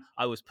I am,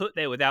 I was put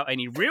there without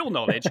any real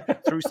knowledge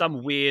through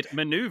some weird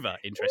maneuver."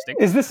 Interesting.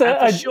 Is this And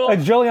a for sure-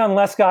 Julian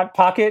Lescott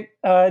pocket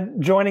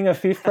joining a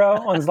FIFPro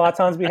on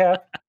Zlatan's behalf?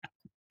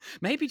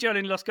 Maybe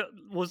Julian Lescott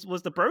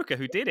was the broker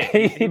who did it.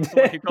 He was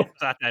the one who did. got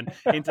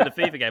Zlatan into the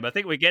FIFA game. I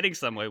think we're getting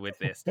somewhere with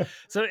this.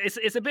 So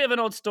it's a bit of an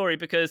odd story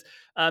because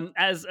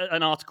as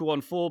an article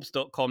on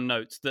Forbes.com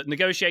notes, that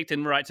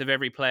negotiating the rights of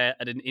every player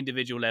at an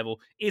individual level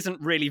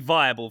isn't really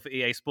viable for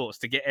EA Sports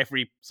to get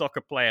every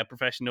soccer player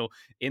professional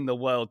in the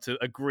world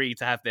to agree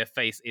to have their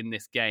face in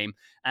this game.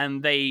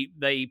 And they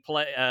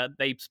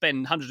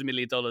spend hundreds of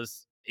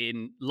 $millions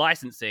in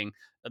licensing.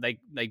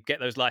 They get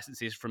those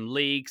licenses from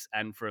leagues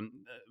and from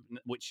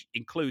which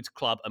includes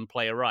club and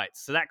player rights.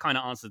 So that kind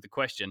of answers the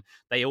question.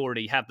 They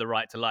already have the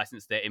right to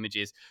license their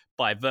images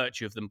by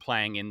virtue of them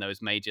playing in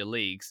those major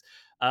leagues.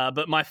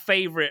 But my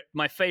favorite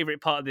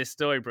part of this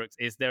story, Brooks,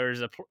 is there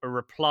is a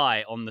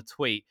reply on the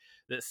tweet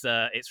that's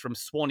it's from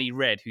Swanee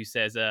Red, who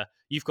says,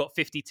 "You've got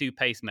 52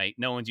 pace, mate.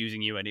 No one's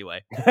using you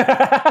anyway."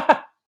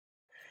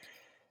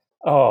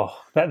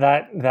 Oh,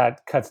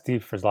 that cuts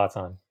deep for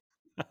Zlatan.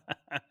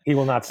 He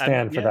will not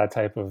stand for that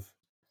type of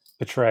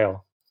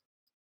betrayal.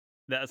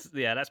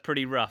 That's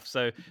pretty rough.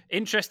 So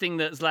interesting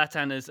that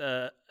Zlatan is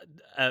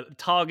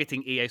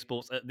targeting EA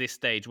Sports at this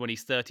stage when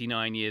he's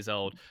 39 years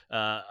old.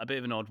 A bit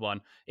of an odd one.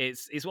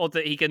 It's odd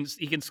that he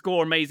can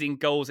score amazing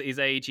goals at his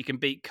age. He can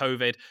beat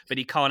COVID, but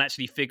he can't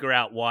actually figure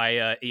out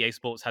why EA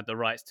Sports had the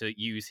rights to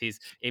use his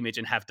image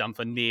and have done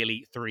for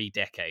nearly 3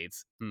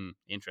 decades.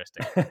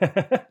 Interesting.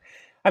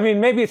 I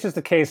mean, maybe it's just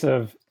a case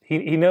of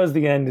he knows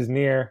the end is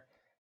near.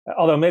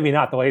 Although maybe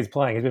not the way he's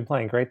playing. He's been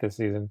playing great this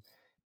season.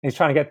 He's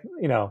trying to get,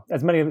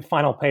 as many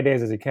final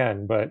paydays as he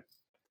can, but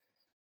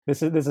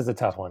this is a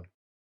tough one.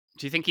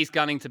 Do you think he's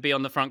gunning to be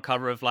on the front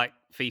cover of like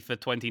FIFA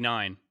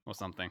 29 or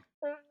something?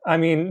 I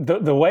mean,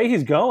 the way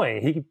he's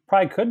going, he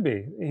probably could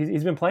be.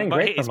 He's been playing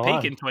great for Milan.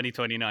 His peak in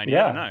 2029. You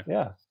yeah, never know.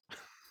 Yeah.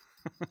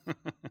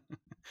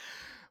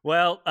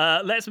 Well,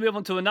 let's move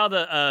on to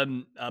another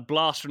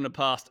blast from the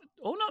past.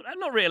 Oh,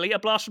 not really. A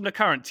blast from the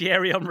current.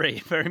 Thierry Henry,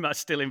 very much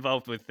still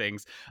involved with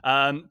things.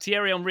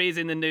 Thierry Henry is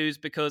in the news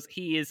because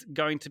he is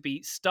going to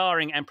be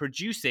starring and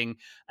producing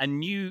a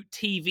new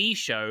TV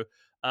show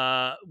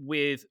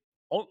with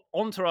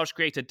Entourage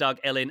creator Doug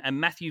Ellin and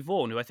Matthew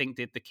Vaughn, who I think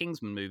did the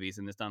Kingsman movies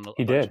and has done a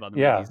bunch of other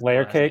movies.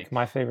 Layer Cake,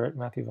 my favorite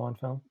Matthew Vaughn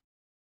film.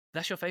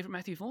 That's your favorite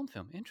Matthew Vaughn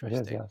film? Interesting.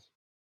 It is, yes.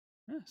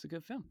 Yeah, it's a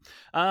good film.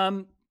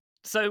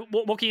 So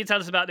what can you tell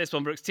us about this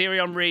one, Brooks? Thierry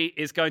Henry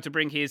is going to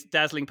bring his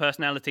dazzling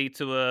personality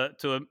to a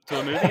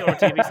movie or a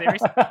TV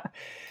series?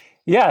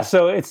 Yeah,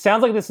 so it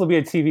sounds like this will be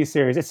a TV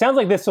series. It sounds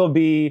like this will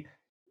be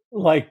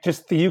like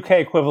just the UK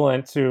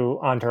equivalent to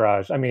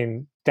Entourage. I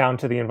mean, down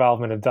to the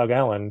involvement of Doug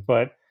Ellin,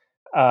 but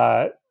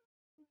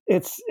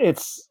it's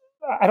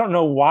I don't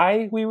know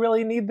why we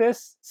really need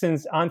this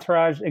since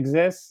Entourage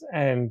exists,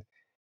 and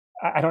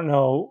I don't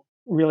know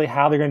really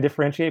how they're going to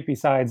differentiate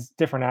besides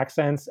different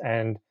accents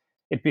and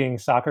it being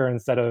soccer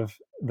instead of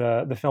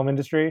the film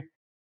industry.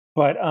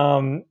 But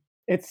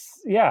it's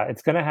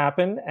going to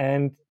happen,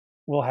 and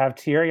we'll have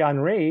Thierry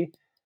Henry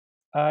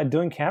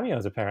doing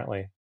cameos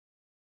apparently.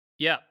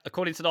 Yeah,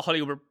 according to the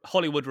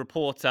Hollywood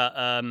Reporter,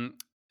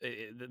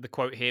 the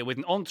quote here, with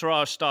an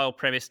Entourage-style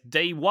premise,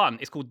 Day One,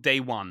 it's called Day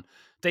One.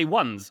 Day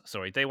Ones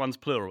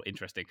plural,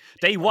 interesting.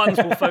 Day Ones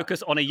will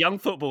focus on a young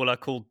footballer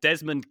called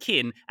Desmond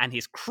Kinn and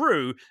his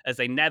crew as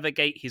they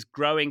navigate his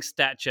growing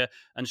stature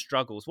and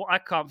struggles. What I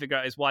can't figure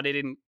out is why they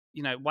didn't,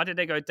 why did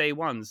they go Day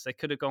Ones? They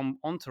could have gone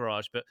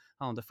Entourage, but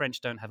the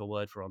French don't have a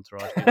word for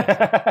Entourage. It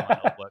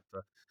might not work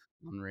for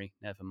Henry,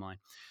 never mind.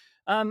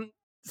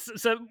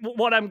 So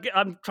what I'm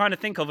trying to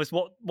think of is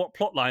what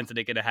plot lines are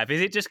they going to have?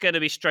 Is it just going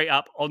to be straight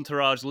up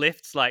Entourage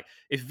lifts? Like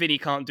if Vinny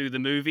can't do the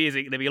movie, is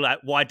it going to be like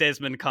why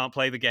Desmond can't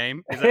play the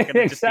game? Is that going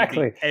to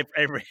exactly just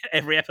be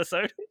every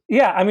episode?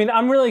 Yeah, I mean,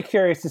 I'm really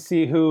curious to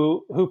see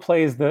who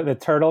plays the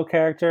turtle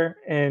character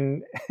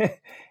in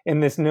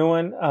this new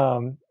one.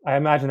 I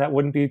imagine that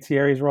wouldn't be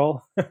Thierry's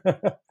role.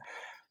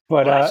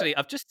 But actually,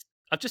 I've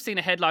just seen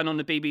a headline on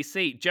the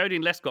BBC. Jodie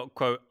Lescott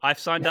quote: "I've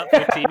signed up for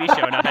a TV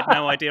show and I had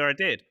no idea I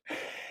did."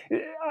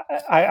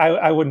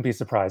 I wouldn't be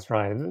surprised,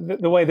 Ryan.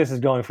 The way this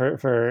is going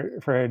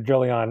for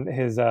Julian,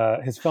 his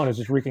phone is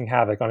just wreaking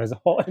havoc on his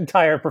whole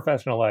entire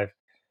professional life.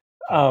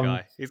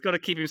 Guy. He's got to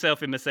keep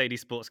himself in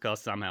Mercedes sports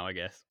cars somehow, I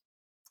guess.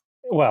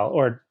 Well,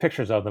 or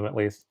pictures of them at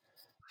least.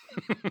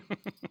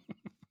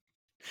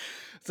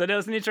 So there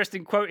was an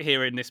interesting quote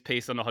here in this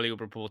piece on the Hollywood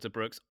Reporter,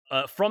 Brooks,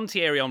 from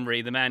Thierry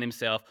Henry, the man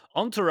himself.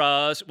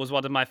 "Entourage was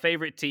one of my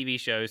favorite TV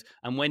shows,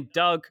 and when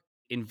Doug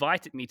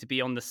invited me to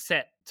be on the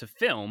set to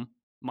film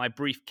my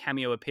brief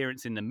cameo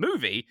appearance in the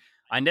movie,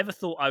 I never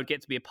thought I would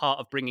get to be a part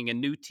of bringing a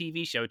new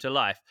TV show to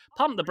life.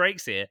 Pump the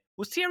brakes here.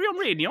 Was Thierry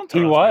Henry in the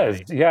Entourage He was,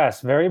 movie?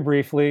 yes, very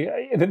briefly.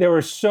 There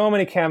were so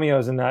many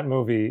cameos in that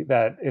movie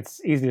that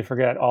it's easy to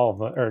forget all of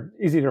them, or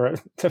easy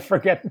to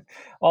forget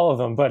all of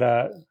them.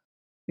 But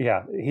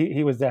yeah,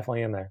 he was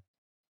definitely in there.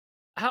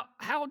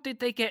 How did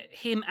they get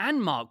him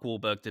and Mark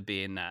Wahlberg to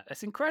be in that?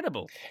 That's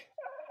incredible.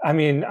 I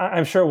mean,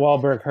 I'm sure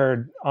Wahlberg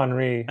heard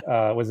Henri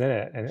was in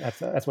it, and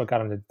that's what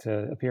got him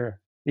to appear.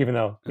 Even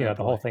though the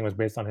whole thing was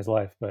based on his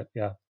life, but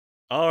yeah.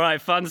 All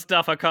right, fun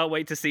stuff. I can't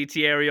wait to see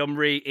Thierry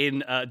Henry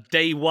in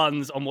day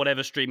ones on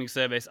whatever streaming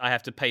service I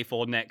have to pay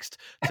for next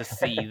to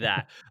see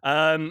that.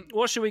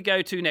 What should we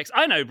go to next?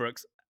 I know,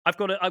 Brooks. I've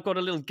got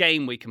a little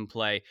game we can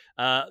play.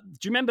 Do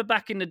you remember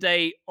back in the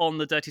day on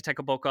the Dirty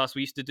Tackle podcast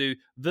we used to do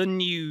the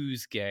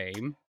news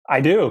game?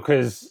 I do,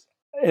 because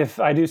if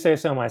I do say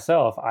so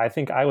myself, I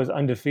think I was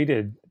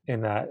undefeated in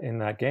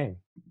that game.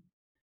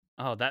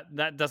 Oh,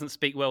 that doesn't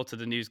speak well to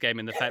the news game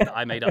in the fact that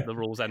I made up the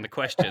rules and the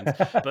questions.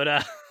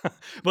 But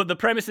but the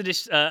premise of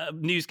this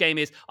news game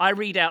is I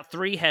read out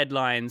 3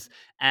 headlines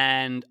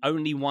and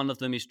only one of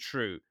them is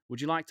true.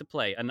 Would you like to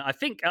play? And I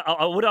think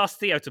I would ask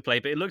Theo to play,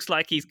 but it looks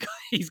like he's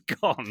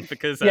gone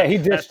because yeah, he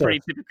that's ditched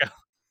pretty it. typical.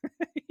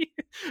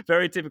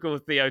 Very typical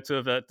of Theo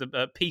to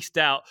have pieced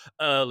out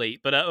early,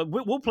 but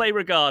we'll play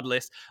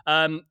regardless.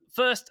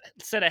 First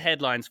set of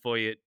headlines for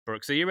you,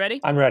 Brooks. Are you ready?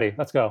 I'm ready.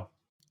 Let's go.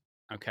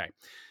 Okay.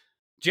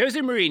 Jose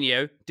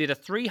Mourinho did a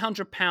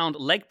 300-pound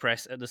leg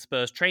press at the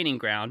Spurs training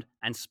ground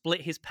and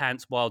split his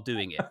pants while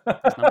doing it.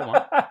 That's number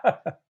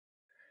 1.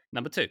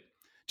 Number 2.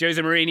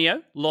 Jose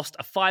Mourinho lost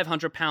a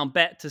 500-pound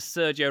bet to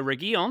Sergio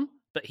Reguilon,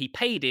 but he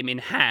paid him in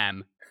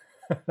ham.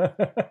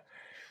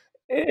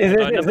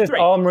 Is this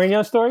all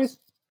Mourinho stories?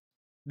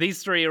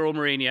 These 3 are all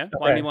Mourinho.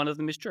 Okay. Only one of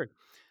them is true.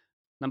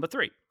 Number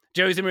 3.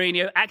 Jose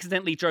Mourinho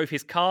accidentally drove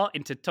his car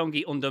into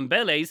Tanguy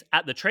Ndombele's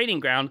at the training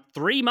ground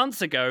 3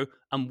 months ago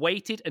and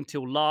waited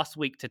until last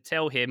week to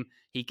tell him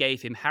he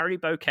gave him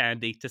Haribo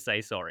candy to say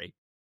sorry.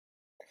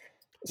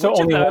 So Which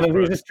only of those,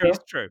 one of these Brooks,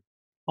 is true?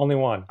 Only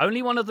one.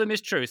 Only one of them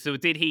is true. So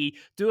did he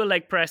do a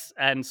leg press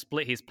and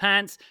split his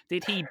pants?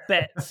 Did he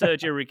bet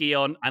Sergio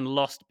Reguilon and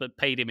lost but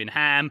paid him in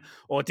ham?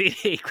 Or did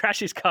he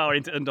crash his car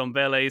into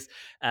Ndombele's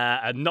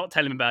and not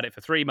tell him about it for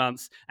 3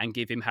 months and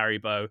give him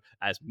Haribo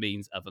as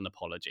means of an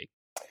apology?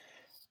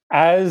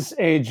 As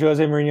a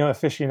Jose Mourinho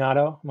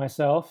aficionado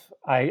myself,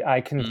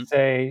 I can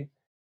say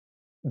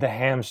the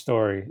ham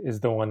story is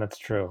the one that's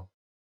true.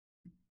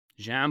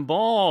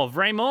 Jambon,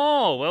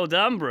 vraiment. Well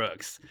done,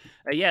 Brooks.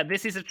 Yeah,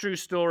 this is a true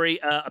story.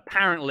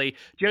 Apparently,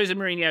 Jose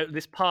Mourinho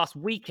this past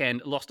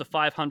weekend lost a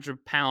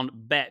 500-pound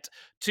bet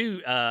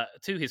to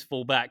his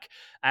fullback,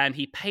 and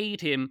he paid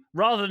him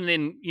rather than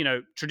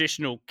in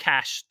traditional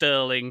cash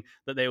sterling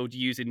that they would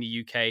use in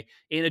the UK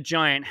in a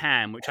giant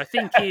ham, which I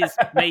think is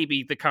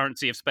maybe the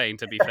currency of Spain.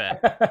 To be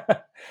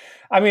fair,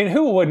 I mean,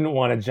 who wouldn't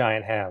want a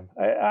giant ham?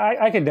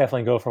 I could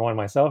definitely go for one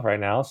myself right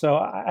now, so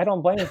I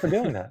don't blame him for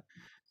doing that.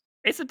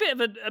 It's a bit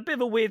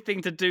of a weird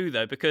thing to do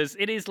though, because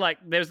it is like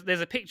there's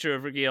a picture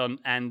of Reguilon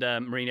and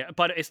Mourinho,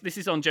 but this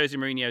is on Jose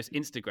Mourinho's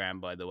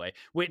Instagram, by the way,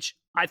 which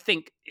I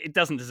think it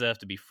doesn't deserve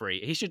to be free.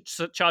 He should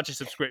charge a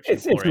subscription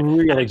for it's it.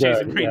 really good.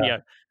 Jose Mourinho Yeah.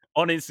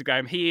 on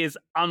Instagram, he is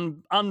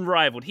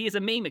unrivaled. He is a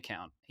meme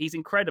account. He's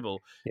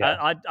incredible.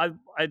 Yeah.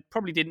 I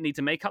probably didn't need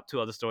to make up 2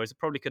 other stories. I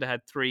probably could have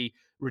had 3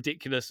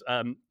 ridiculous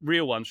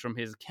real ones from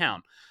his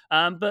account.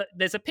 But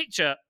there's a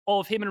picture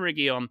of him and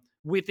Reguilon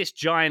with this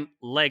giant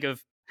leg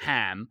of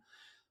ham.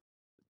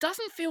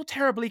 Doesn't feel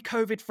terribly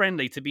COVID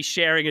friendly to be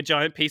sharing a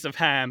giant piece of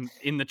ham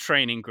in the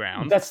training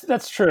ground.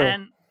 That's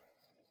true.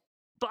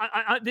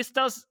 But this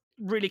does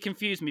really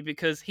confuse me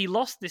because he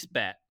lost this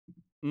bet.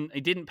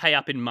 He didn't pay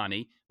up in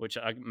money, which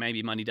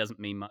maybe money doesn't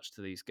mean much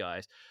to these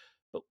guys.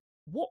 But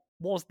what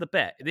was the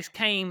bet? This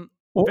came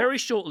very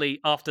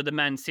shortly after the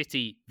Man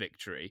City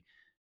victory.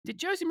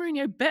 Did Jose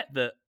Mourinho bet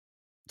that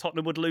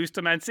Tottenham would lose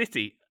to Man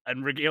City?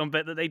 And Reguilon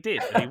bet that they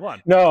did, and he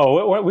won.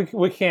 No,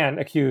 we can't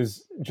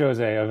accuse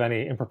Jose of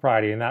any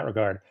impropriety in that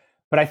regard.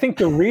 But I think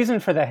the reason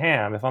for the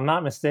ham, if I'm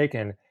not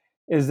mistaken,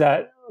 is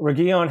that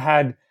Reguilon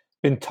had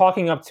been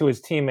talking up to his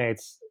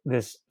teammates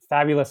this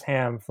fabulous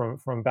ham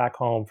from back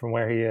home, from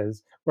where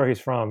he's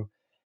from.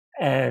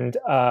 And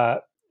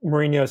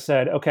Mourinho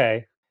said,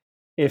 okay,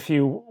 if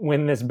you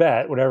win this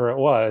bet, whatever it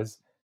was,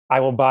 I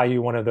will buy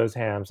you one of those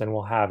hams and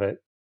we'll have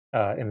it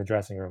in the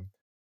dressing room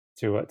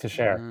to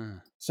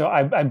share. So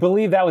I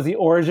believe that was the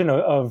origin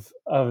of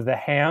the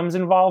ham's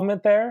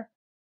involvement there,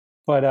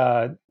 but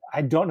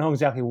I don't know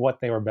exactly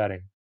what they were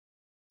betting.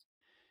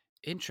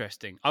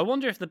 Interesting. I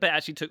wonder if the bet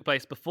actually took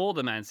place before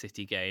the Man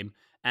City game,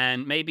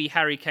 and maybe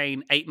Harry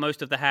Kane ate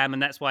most of the ham,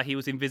 and that's why he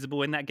was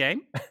invisible in that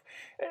game.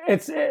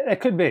 It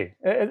could be.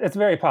 It's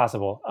very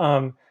possible.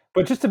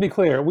 But just to be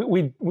clear,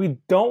 we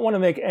don't want to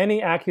make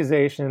any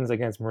accusations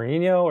against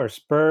Mourinho or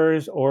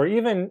Spurs or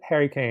even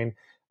Harry Kane.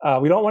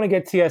 We don't want to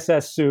get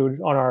TSS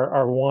sued on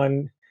our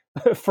one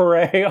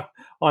foray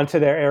onto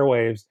their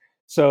airwaves.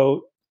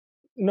 So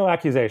no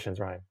accusations,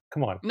 Ryan.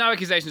 Come on. No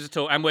accusations at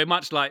all, and we're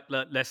much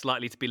less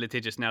likely to be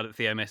litigious now that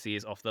Theo Messi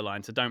is off the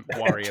line, so don't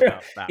worry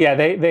about that. Yeah,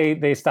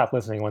 they stopped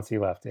listening once he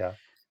left, yeah.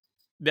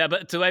 Yeah,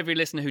 but to every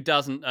listener who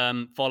doesn't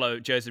follow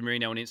Jose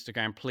Mourinho on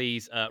Instagram,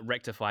 please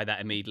rectify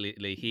that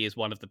immediately. He is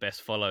one of the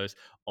best follows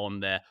on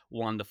there.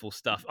 Wonderful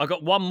stuff. I've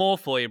got one more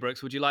for you,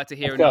 Brooks. Would you like to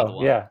hear another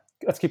one? Yeah,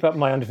 let's keep up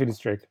my undefeated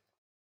streak.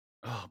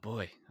 Oh,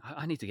 boy.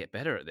 I need to get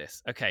better at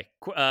this. Okay.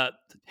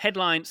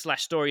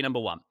 Headline/story number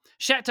 1.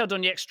 Shakhtar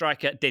Donetsk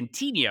striker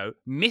Dentinho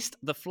missed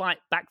the flight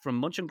back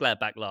from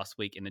Mönchengladbach last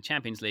week in the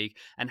Champions League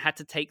and had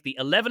to take the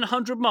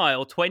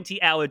 1,100-mile,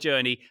 20-hour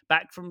journey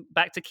back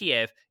to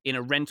Kiev in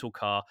a rental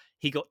car.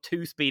 He got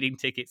 2 speeding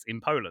tickets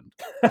in Poland.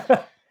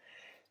 That's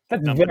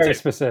very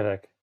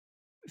specific.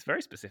 It's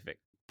very specific.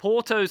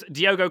 Porto's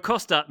Diogo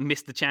Costa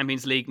missed the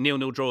Champions League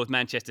 0-0 draw with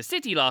Manchester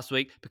City last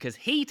week because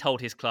he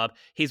told his club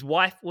his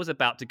wife was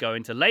about to go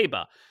into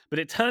labour. But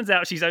it turns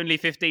out she's only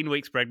 15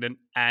 weeks pregnant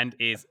and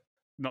is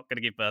not going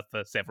to give birth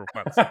for several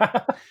months.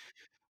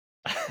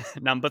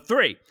 Number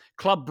 3,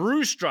 Club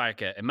Brugge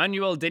striker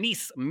Emmanuel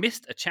Dennis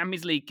missed a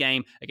Champions League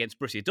game against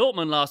Borussia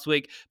Dortmund last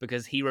week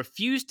because he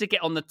refused to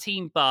get on the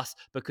team bus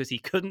because he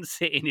couldn't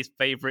sit in his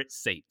favourite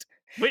seat.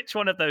 Which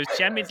one of those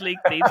Champions League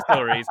team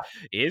stories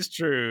is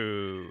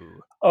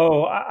true?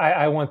 Oh,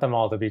 I want them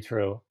all to be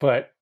true,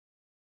 but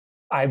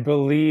I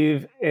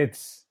believe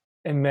it's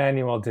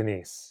Emmanuel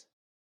Dennis.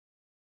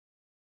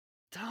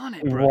 Darn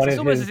it, Brooks. It's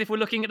almost as if we're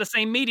looking at the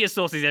same media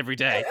sources every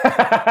day.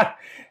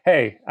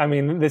 Hey, I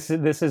mean, this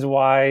is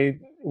why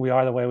we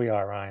are the way we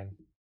are, Ryan.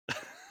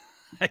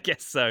 I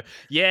guess so.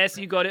 Yes,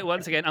 you got it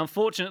once again.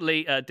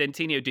 Unfortunately,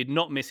 Dentinho did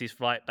not miss his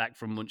flight back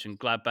from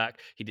Mönchengladbach.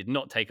 He did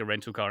not take a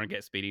rental car and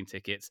get speeding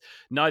tickets.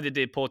 Neither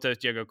did Porto's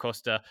Diogo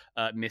Costa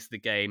miss the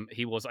game.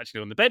 He was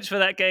actually on the bench for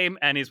that game,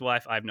 and his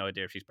wife, I have no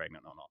idea if she's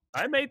pregnant or not.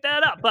 I made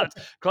that up. But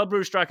Club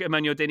Brugge striker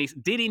Emmanuel Dennis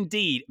did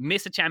indeed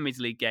miss a Champions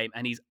League game,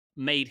 and he's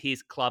made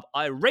his club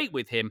irate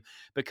with him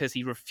because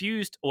he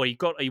refused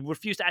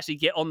to actually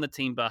get on the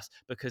team bus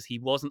because he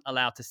wasn't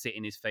allowed to sit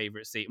in his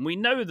favourite seat. And we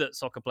know that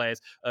soccer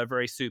players are a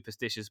very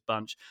superstitious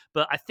bunch,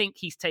 but I think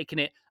he's taken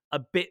it a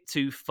bit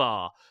too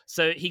far.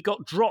 So he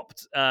got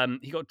dropped.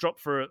 He got dropped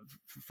for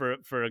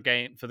the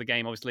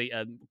game. Obviously,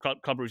 Club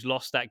Brugge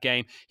lost that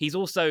game. He's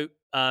also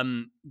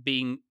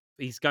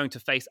He's going to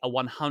face a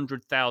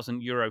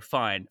 €100,000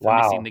 fine for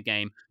missing the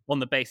game on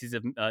the basis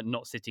of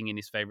not sitting in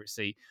his favourite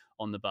seat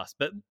on the bus.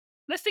 But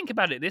let's think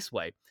about it this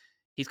way.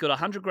 He's got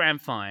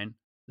 $100,000 fine.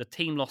 The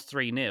team lost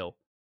 3-0.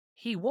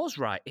 He was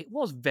right. It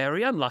was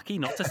very unlucky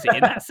not to sit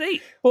in that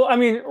seat. Well, I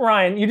mean,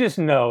 Ryan, you just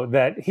know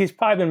that he's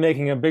probably been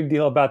making a big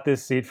deal about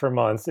this seat for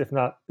months, if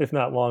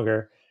not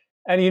longer.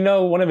 And you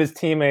know, one of his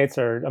teammates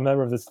or a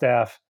member of the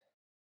staff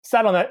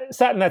sat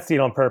in that seat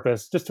on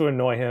purpose just to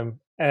annoy him.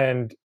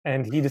 And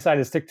he decided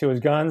to stick to his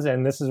guns,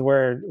 and this is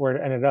where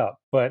it ended up.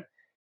 But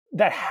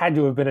that had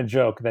to have been a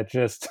joke that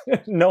just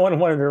no one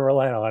wanted to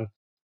rely on.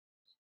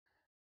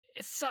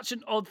 It's such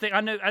an odd thing.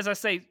 I know, as I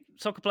say,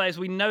 soccer players,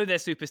 we know they're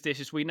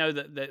superstitious. We know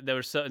that there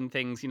are certain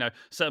things,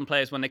 certain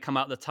players, when they come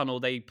out the tunnel,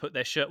 they put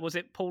their shirt. Was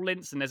it Paul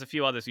Lintz? And there's a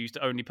few others who used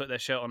to only put their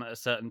shirt on at a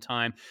certain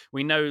time.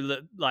 We know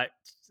that,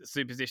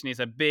 superstition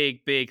is a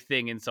big, big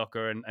thing in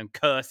soccer and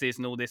curses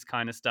and all this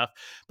kind of stuff.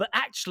 But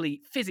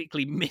actually,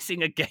 physically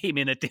missing a game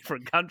in a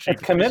different country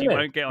because you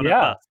won't get on a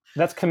bus.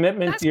 That's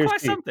commitment to your seat.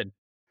 That's quite something.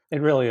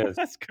 It really is.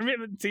 That's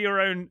commitment to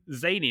your own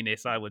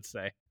zaniness, I would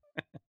say.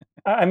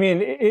 I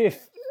mean,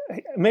 if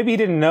maybe he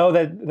didn't know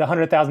that the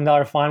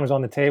 $100,000 fine was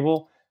on the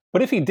table,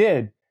 but if he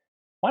did,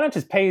 why not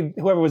just pay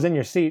whoever was in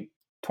your seat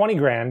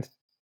 $20,000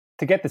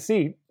 to get the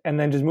seat and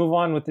then just move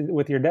on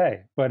with your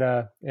day? But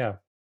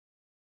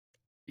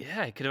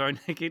yeah, it could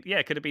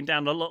have been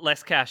down a lot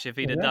less cash if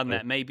he'd have done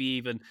that. Maybe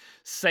even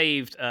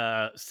saved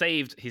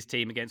his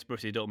team against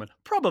Borussia Dortmund.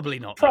 Probably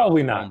not.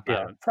 Probably not.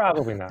 Yeah,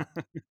 probably not.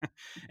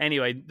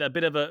 Anyway, a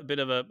bit of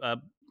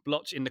a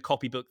blotch in the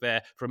copybook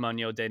there from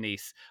Emmanuel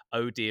Dennis.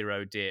 Oh dear,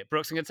 oh dear.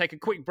 Brooks, I'm going to take a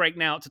quick break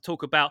now to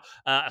talk about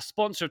a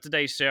sponsor of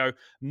today's show,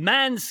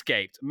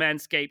 Manscaped.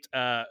 Manscaped,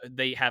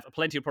 they have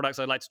plenty of products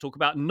I'd like to talk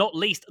about, not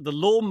least the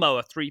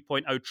Lawnmower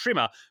 3.0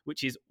 trimmer,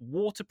 which is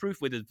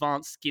waterproof with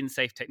advanced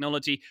skin-safe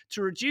technology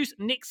to reduce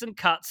nicks and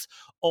cuts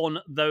on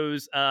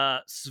those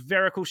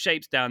spherical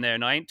shapes down there.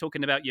 And I ain't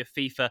talking about your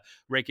FIFA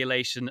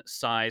regulation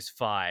size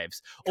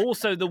 5s.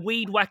 Also, the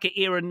Weed Whacker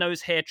ear and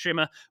nose hair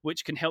trimmer,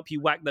 which can help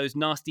you whack those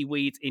nasty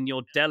weeds in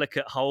your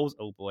delicate holes.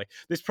 Oh boy.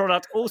 This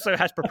product also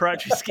has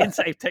proprietary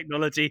skin-safe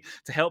technology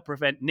to help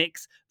prevent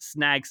nicks,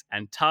 snags,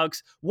 and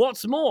tugs.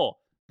 What's more,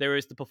 there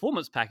is the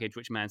performance package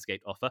which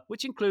Manscaped offer,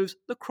 which includes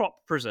the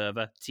Crop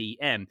Preserver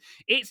TM.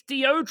 It's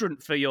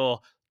deodorant for your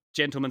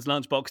gentleman's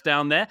lunchbox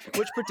down there,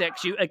 which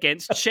protects you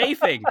against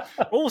chafing.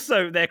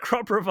 Also, their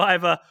Crop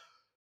Reviver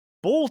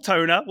Ball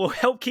toner will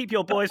help keep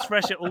your boys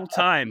fresh at all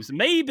times.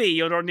 Maybe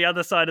you're on the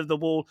other side of the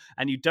wall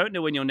and you don't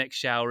know when your next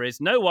shower is.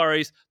 No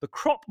worries. The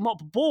Crop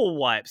Mop ball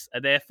wipes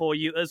are there for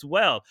you as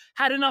well.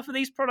 Had enough of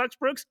these products,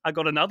 Brooks? I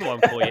got another one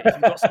for you. If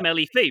you've got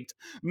smelly feet,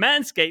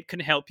 Manscaped can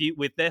help you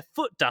with their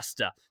foot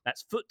duster.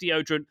 That's foot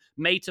deodorant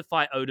made to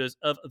fight odors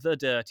of the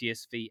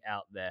dirtiest feet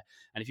out there.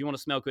 And if you want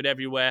to smell good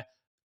everywhere,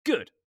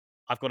 good.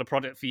 I've got a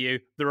product for you.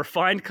 The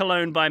Refined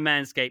Cologne by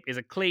Manscaped is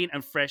a clean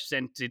and fresh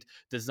scented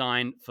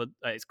design for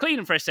it's clean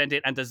and fresh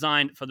scented and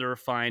designed for the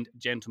refined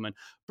gentleman.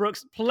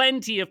 Brooks,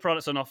 plenty of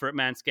products on offer at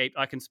Manscaped.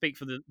 I can speak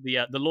for the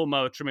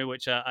lawnmower trimmer,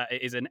 which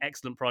is an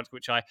excellent product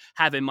which I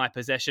have in my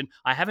possession.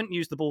 I haven't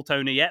used the ball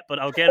toner yet, but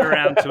I'll get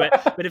around to it.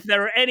 But if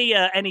there are any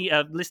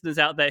listeners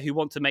out there who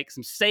want to make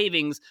some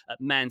savings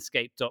at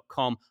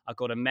manscaped.com, I've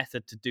got a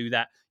method to do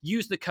that.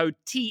 Use the code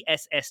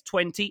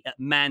TSS20 at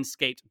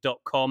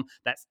manscaped.com.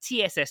 That's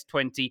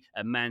TSS20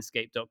 at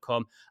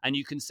manscaped.com. And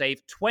you can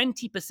save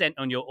 20%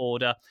 on your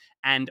order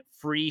and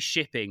free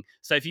shipping.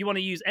 So if you want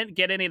to use and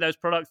get any of those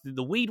products,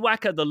 the Weed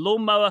Whacker, the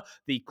Lawnmower,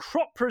 the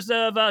Crop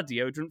Preserver,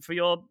 deodorant for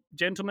your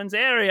gentleman's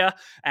area,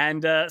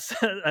 and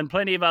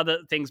plenty of other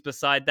things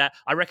beside that,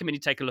 I recommend you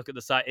take a look at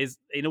the site. Is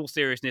in all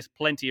seriousness,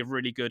 plenty of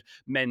really good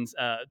men's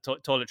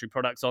toiletry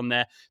products on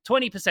there.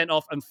 20%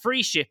 off and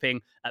free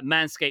shipping at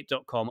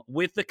manscaped.com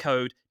with the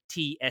code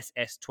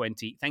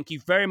TSS20. Thank you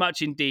very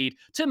much indeed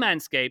to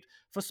Manscaped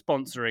for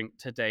sponsoring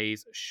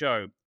today's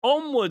show.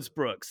 Onwards,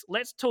 Brooks.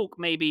 Let's talk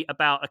maybe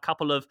about a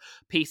couple of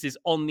pieces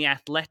on The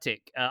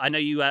Athletic. I know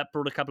you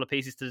brought a couple of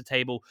pieces to the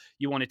table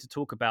you wanted to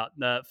talk about.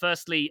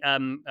 Firstly,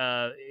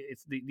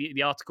 it's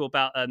the article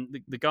about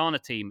the Ghana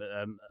team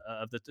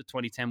of the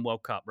 2010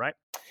 World Cup, right?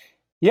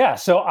 Yeah,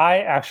 so I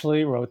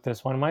actually wrote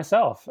this one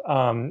myself.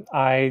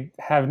 I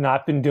have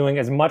not been doing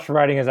as much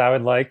writing as I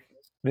would like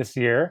this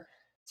year.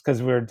 It's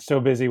because we're so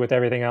busy with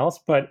everything else.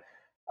 But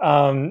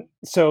a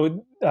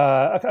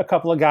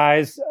couple of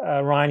guys,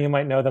 Ryan, you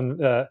might know them,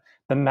 the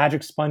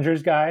Magic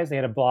Spongers guys. They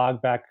had a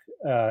blog back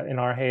in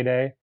our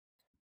heyday.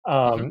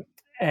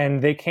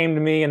 And they came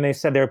to me and they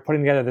said they were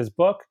putting together this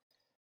book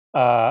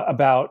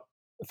about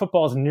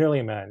football's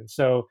nearly men.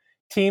 So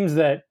teams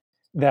that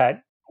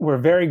were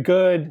very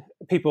good,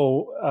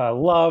 people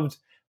loved,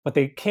 but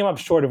they came up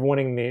short of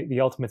winning the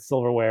ultimate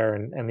silverware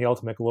and the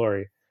ultimate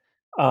glory.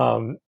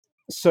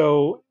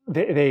 So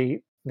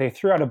they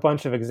threw out a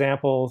bunch of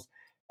examples,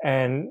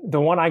 and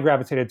the one I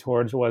gravitated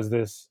towards was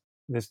this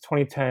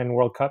 2010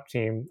 World Cup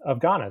team of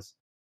Ghana's.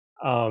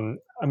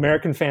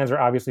 American fans are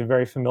obviously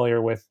very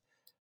familiar with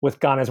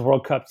Ghana's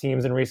World Cup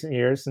teams in recent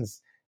years, since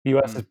the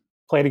U.S. has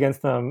played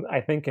against them, I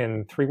think,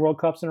 in 3 World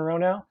Cups in a row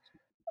now.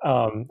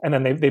 And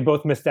then they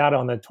both missed out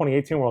on the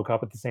 2018 World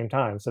Cup at the same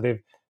time. So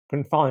they've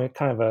been following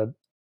kind of a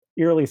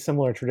eerily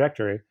similar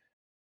trajectory.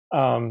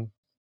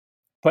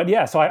 But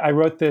yeah, so I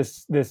wrote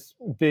this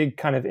big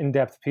kind of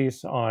in-depth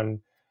piece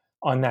on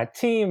that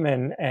team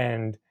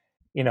and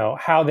you know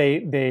how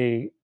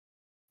they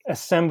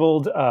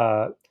assembled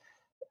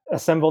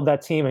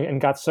that team and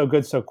got so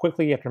good so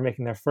quickly after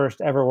making their first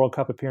ever World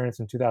Cup appearance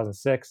in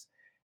 2006,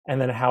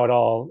 and then how it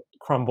all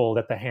crumbled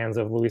at the hands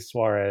of Luis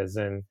Suarez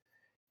and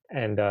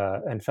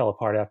fell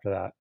apart after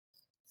that.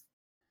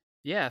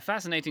 Yeah,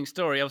 fascinating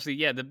story. Obviously,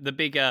 yeah, the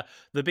big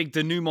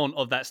denouement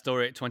of that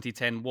story at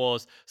 2010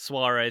 was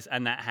Suarez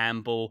and that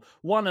handball.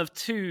 One of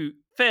 2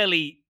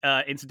 fairly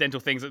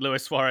incidental things that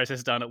Luis Suarez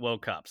has done at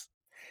World Cups.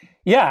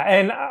 Yeah,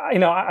 and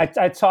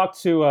I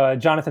talked to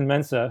Jonathan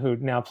Mensah, who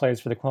now plays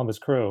for the Columbus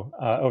Crew,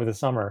 over the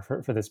summer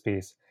for this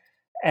piece,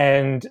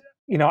 and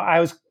I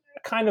was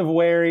kind of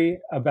wary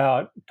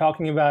about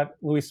talking about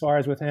Luis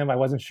Suarez with him. I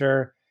wasn't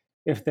sure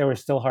if there were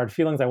still hard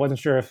feelings. I wasn't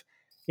sure if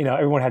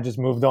everyone had just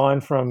moved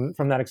on from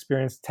that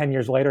experience 10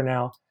 years later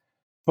now.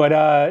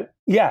 But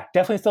yeah,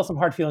 definitely still some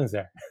hard feelings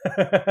there.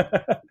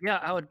 Yeah,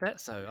 I would bet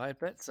so.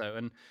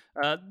 And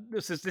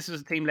this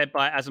was a team led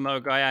by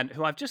Asamoah Gyan,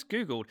 who I've just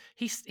Googled.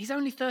 He's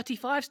only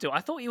 35 still.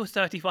 I thought he was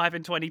 35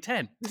 in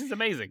 2010. This is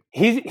amazing.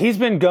 He's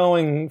been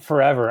going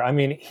forever. I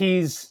mean,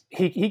 he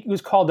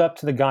was called up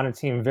to the Ghana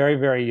team very,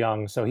 very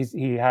young. So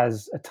he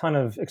has a ton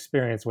of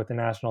experience with the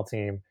national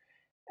team.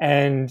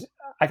 And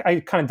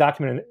I kind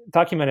of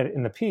documented it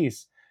in the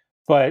piece,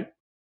 but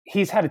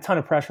he's had a ton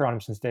of pressure on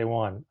him since day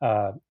one.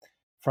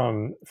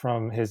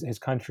 From his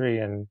country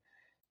and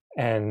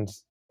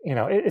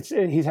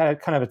he's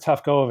had kind of a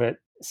tough go of it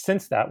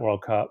since that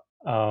World Cup,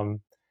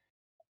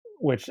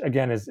 which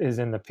again is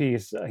in the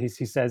piece.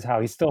 He says how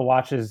he still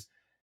watches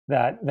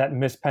that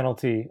missed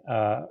penalty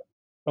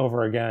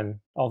over again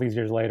all these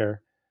years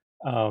later,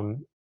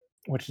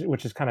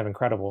 which is kind of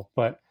incredible.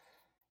 But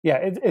yeah,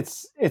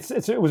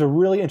 it was a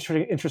really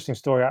interesting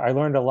story. I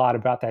learned a lot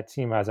about that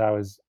team as I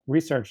was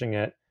researching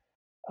it.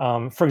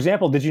 For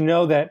example, did you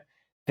know that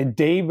the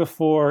day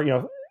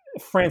before,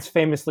 France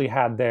famously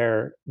had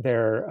their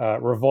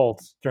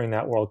revolts during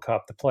that World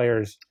Cup. The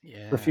players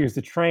refused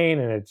to train,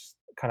 and it just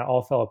kind of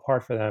all fell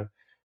apart for them.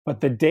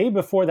 But the day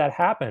before that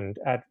happened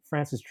at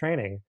France's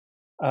training,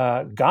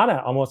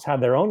 Ghana almost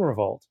had their own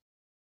revolt.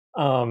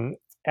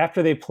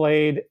 After they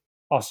played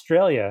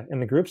Australia in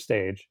the group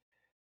stage,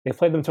 They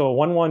played them to a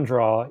 1-1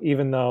 draw,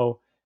 even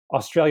though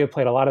Australia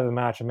played a lot of the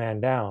match a man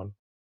down.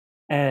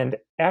 And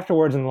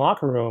afterwards in the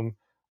locker room,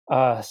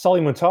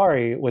 Sully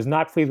Muntari was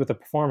not pleased with the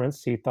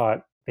performance. He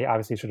thought they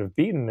obviously should have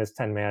beaten this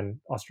 10-man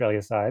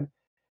Australia side.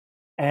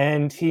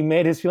 And he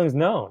made his feelings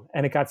known.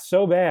 And it got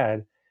so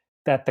bad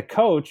that the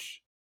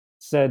coach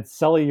said,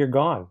 Sully, you're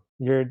gone.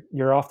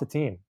 You're off the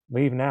team.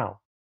 Leave now.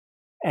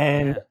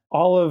 And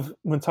all of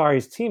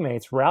Muntari's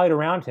teammates rallied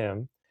around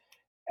him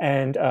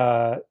and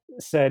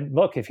said,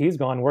 look, if he's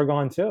gone, we're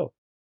gone too.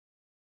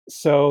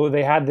 So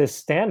they had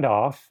this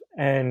standoff,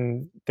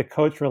 and the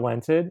coach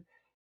relented,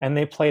 and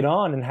they played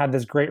on and had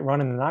this great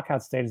run in the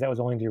knockout stage that was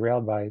only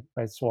derailed by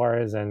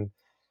Suarez and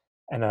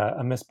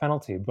a missed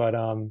penalty. But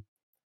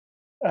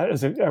it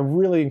was a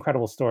really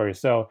incredible story.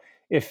 So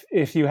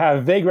if you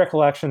have vague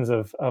recollections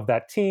of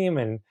that team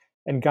and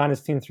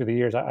Ghana's team through the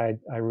years, I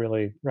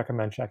really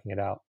recommend checking it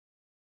out.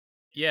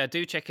 Yeah,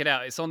 do check it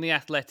out. It's on The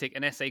Athletic,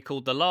 an essay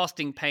called The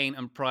Lasting Pain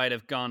and Pride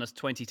of Ghana's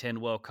 2010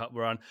 World Cup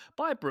Run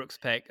by Brooks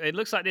Peck. It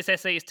looks like this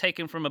essay is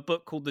taken from a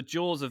book called The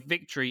Jaws of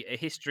Victory, A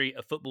History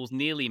of Football's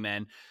Nearly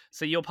Men.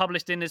 So you're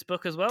published in this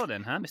book as well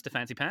then, huh, Mr.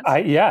 Fancy Pants?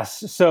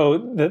 Yes. So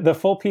the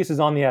full piece is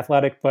on The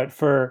Athletic, but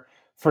for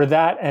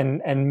that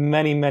and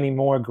many, many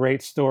more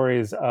great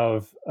stories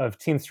of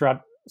teams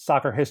throughout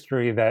soccer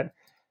history that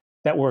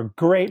were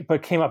great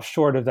but came up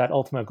short of that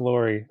ultimate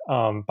glory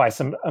by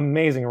some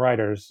amazing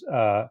writers,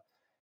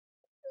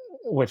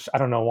 which I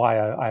don't know why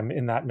I'm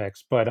in that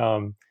mix, but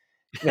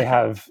they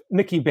have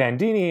Nicky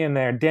Bandini in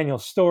there, Daniel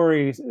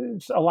Story,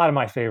 a lot of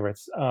my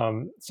favorites.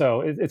 So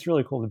it's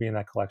really cool to be in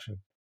that collection.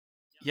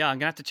 Yeah, I'm going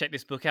to have to check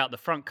this book out. The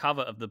front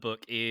cover of the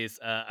book is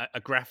a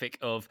graphic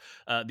of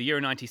the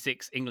Euro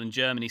 96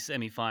 England-Germany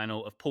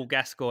semi-final of Paul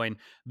Gascoigne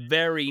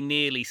very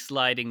nearly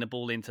sliding the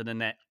ball into the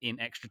net in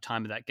extra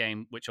time of that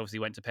game, which obviously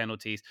went to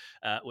penalties,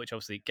 which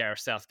obviously Gareth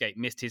Southgate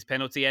missed his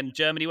penalty, and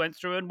Germany went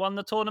through and won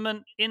the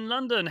tournament in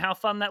London. How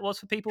fun that was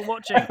for people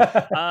watching.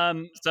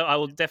 So I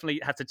will definitely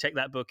have to check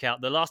that book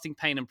out. The Lasting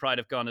Pain and Pride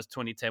of Ghana's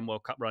 2010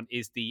 World Cup Run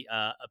is the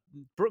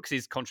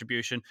Brooks's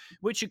contribution,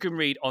 which you can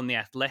read on The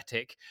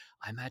Athletic.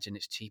 I imagine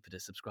it's cheaper to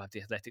subscribe to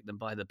The Athletic than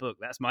buy the book.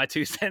 That's my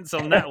 2 cents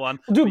on that one.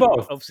 Do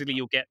both. Obviously,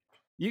 you'll get...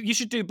 You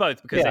should do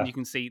both, because then you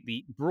can see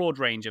the broad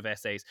range of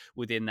essays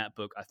within that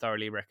book. I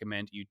thoroughly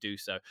recommend you do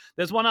so.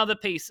 There's one other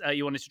piece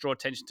you wanted to draw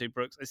attention to,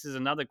 Brooks. This is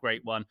another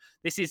great one.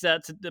 This is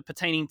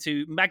pertaining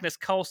to Magnus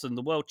Carlsen,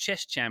 the world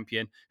chess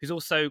champion, who's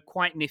also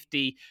quite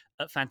nifty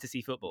at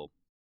fantasy football.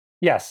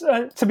 Yes.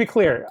 To be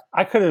clear,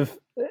 I could have...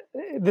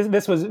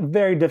 This was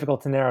very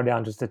difficult to narrow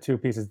down just to 2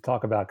 pieces to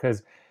talk about,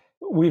 because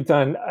we've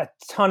done a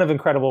ton of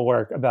incredible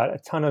work about a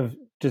ton of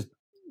just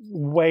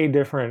way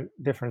different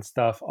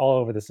stuff all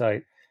over the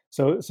site.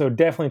 So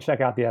definitely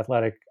check out The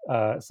Athletic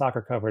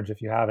soccer coverage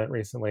if you haven't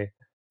recently.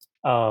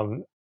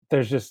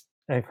 There's just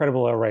an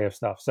incredible array of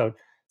stuff. So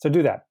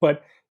do that.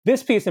 But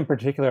this piece in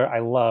particular, I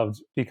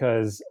loved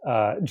because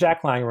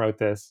Jack Lang wrote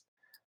this,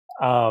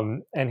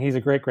 and he's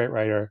a great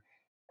writer.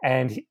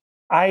 And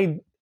I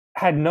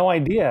had no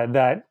idea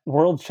that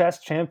world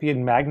chess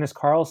champion Magnus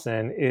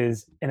Carlsen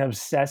is an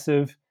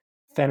obsessive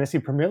fantasy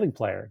Premier League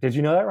player. Did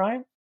you know that,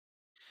 Ryan?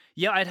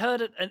 Yeah, I'd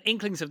heard an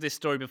inklings of this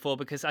story before,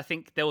 because I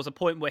think there was a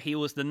point where he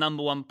was the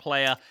number 1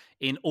 player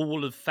in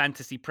all of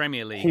fantasy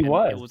Premier League. He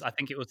was. I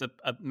think it was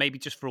maybe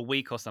just for a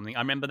week or something. I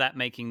remember that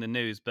making the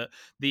news, but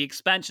the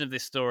expansion of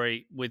this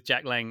story with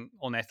Jack Lang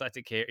on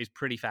Athletic here is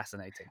pretty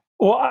fascinating.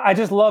 Well, I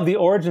just love the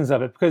origins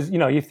of it, because,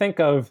 you think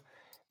of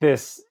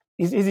this,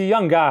 he's a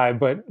young guy,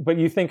 but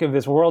you think of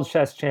this world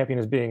chess champion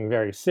as being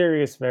very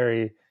serious,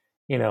 very,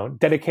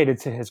 dedicated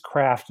to his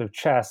craft of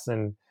chess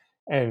and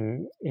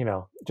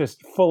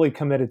just fully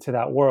committed to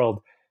that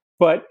world.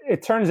 But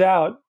it turns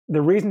out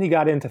the reason he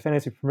got into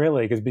Fantasy Premier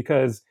League is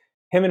because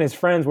him and his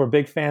friends were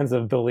big fans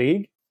of The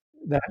League,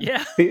 the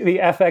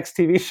FX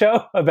TV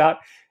show about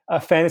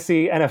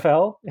fantasy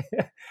NFL.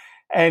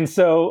 And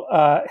so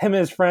him and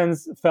his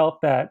friends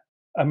felt that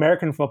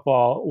American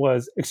football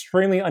was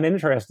extremely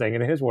uninteresting,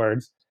 in his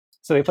words.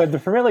 So they played the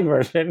Premier League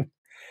version,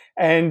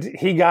 and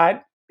he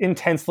got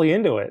intensely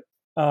into it,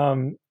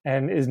 and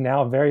is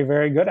now very,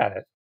 very good at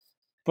it.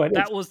 But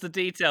that was the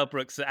detail,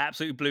 Brooks, that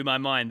absolutely blew my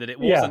mind, that it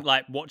wasn't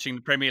like watching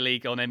the Premier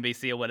League on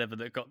NBC or whatever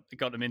that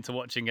got them into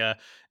watching to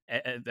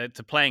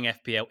playing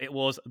FPL. It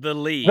was The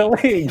League. The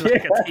League,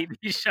 like a TV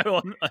show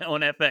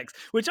on FX,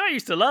 which I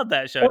used to love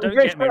that show. Don't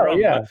get me wrong.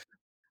 Yeah. But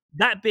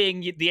that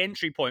being the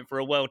entry point for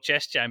a world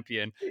chess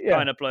champion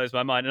kind of blows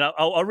my mind. And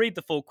I'll read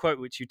the full quote,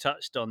 which you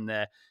touched on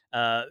there.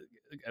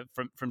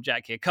 From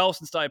Jack here.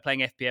 Carlsen started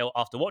playing FPL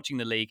after watching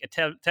The League, a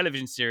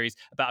television series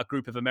about a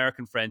group of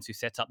American friends who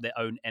set up their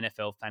own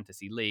NFL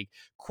fantasy league.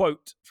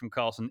 Quote from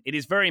Carlsen, "It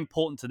is very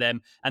important to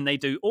them, and they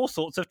do all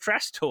sorts of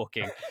trash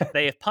talking.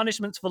 They have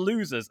punishments for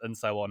losers and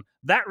so on.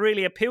 That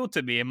really appealed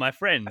to me and my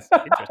friends."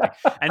 Interesting.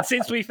 "And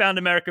since we found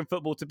American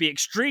football to be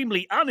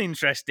extremely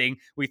uninteresting,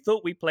 we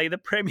thought we'd play the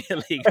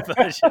Premier League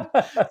version."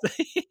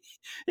 So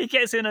he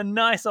gets in a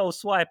nice old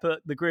swipe at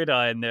the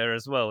gridiron there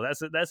as well.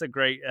 That's a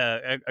great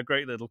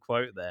little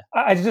quote there.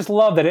 I just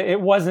love that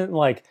it wasn't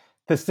like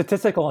the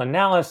statistical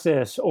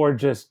analysis or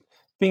just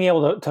being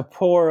able to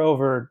pour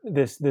over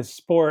this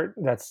sport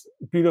that's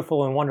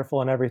beautiful and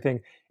wonderful and everything.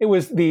 It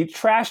was the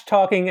trash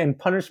talking and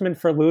punishment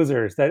for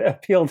losers that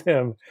appealed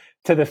him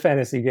to the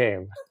fantasy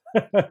game.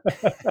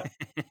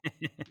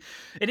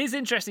 It is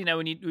interesting though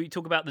when you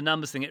talk about the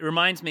numbers thing. It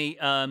reminds me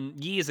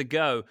years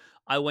ago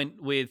I went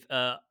with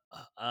a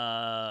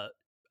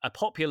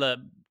popular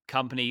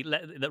company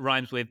that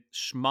rhymes with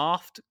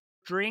Schmaft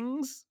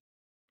Strings.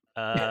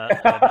 I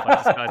don't know if I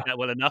described that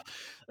well enough.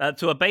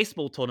 To a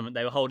baseball tournament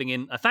they were holding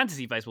in a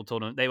fantasy baseball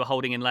tournament they were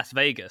holding in Las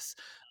Vegas,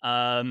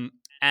 and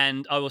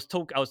I was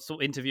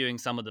interviewing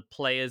some of the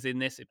players in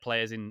this,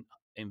 players in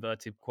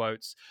inverted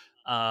quotes,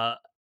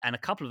 and a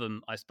couple of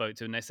them I spoke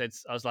to, and they said,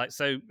 I was like,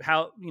 so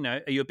how,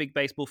 are you a big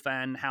baseball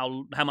fan?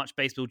 How much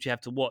baseball do you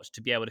have to watch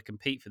to be able to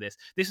compete for this?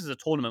 This is a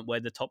tournament where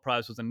the top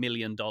prize was $1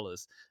 million,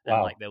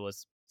 and like there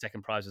was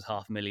second prize was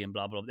 $500,000,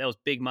 blah blah. There was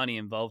big money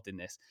involved in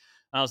this.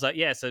 And I was like,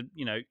 yeah, so,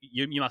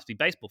 you must be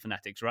baseball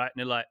fanatics, right? And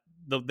they're like,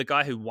 the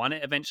guy who won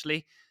it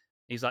eventually,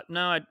 he's like,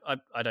 no,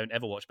 I don't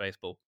ever watch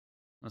baseball.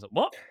 I was like,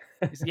 what?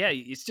 Yeah,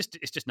 it's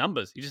just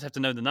numbers. You just have to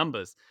know the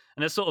numbers.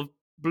 And it sort of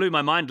blew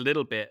my mind a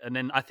little bit. And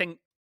then I think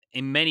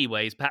in many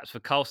ways, perhaps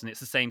for Carlson, it's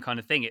the same kind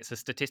of thing. It's a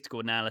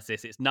statistical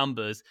analysis. It's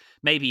numbers.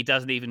 Maybe he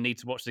doesn't even need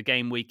to watch the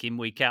game week in,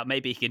 week out.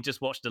 Maybe he can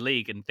just watch the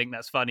league and think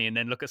that's funny and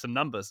then look at some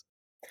numbers.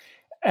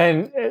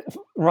 And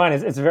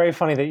Ryan, it's very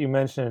funny that you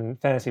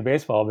mentioned fantasy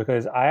baseball,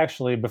 because I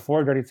actually,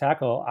 before Dirty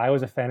Tackle, I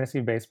was a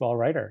fantasy baseball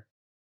writer.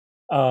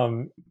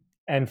 And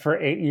for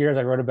 8 years,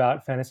 I wrote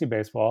about fantasy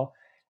baseball.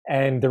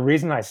 And the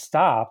reason I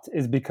stopped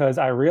is because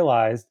I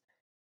realized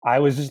I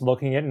was just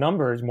looking at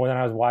numbers more than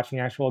I was watching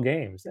actual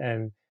games.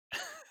 And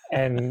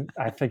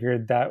I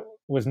figured that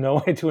was no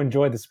way to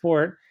enjoy the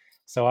sport.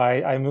 So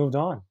I moved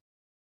on.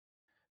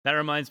 That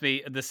reminds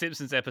me of the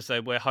Simpsons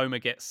episode where Homer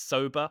gets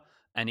sober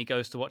and he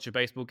goes to watch a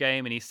baseball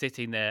game and he's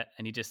sitting there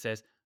and he just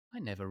says, I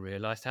never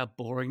realized how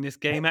boring this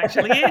game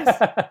actually is.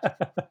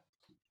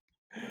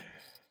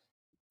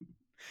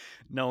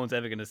 No one's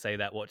ever going to say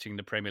that watching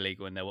the Premier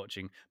League when they're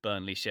watching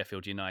Burnley,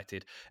 Sheffield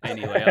United.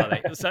 Anyway, are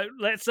they? So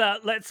let's.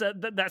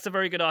 That's a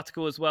very good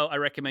article as well. I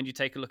recommend you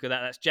take a look at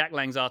that. That's Jack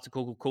Lang's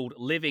article called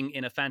 "Living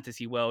in a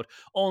Fantasy World"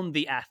 on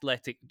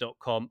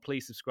theathletic.com.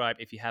 Please subscribe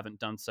if you haven't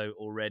done so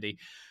already.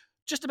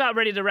 Just about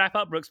ready to wrap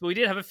up, Brooks, but we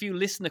did have a few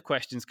listener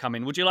questions come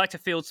in. Would you like to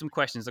field some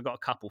questions? I've got a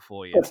couple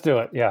for you. Let's do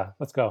it. Yeah,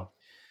 let's go.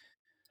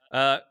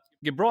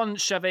 Gibron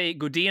Chavez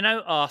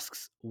Gudino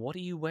asks, "What are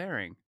you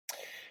wearing?"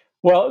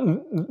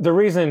 Well, the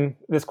reason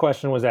this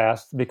question was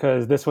asked,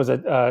 because this was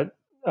a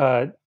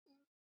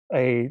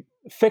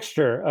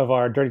fixture of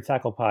our Dirty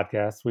Tackle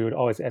podcast. We would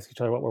always ask each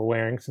other what we're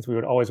wearing, since we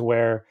would always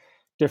wear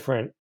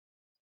different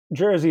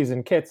jerseys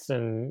and kits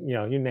and,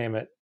 you name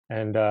it.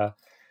 And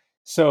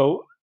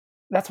so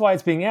that's why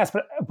it's being asked.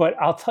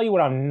 But I'll tell you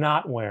what I'm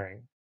not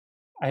wearing.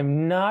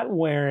 I'm not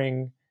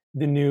wearing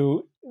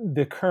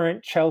the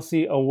current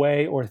Chelsea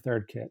away or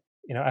third kit.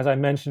 As I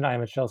mentioned, I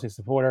am a Chelsea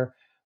supporter,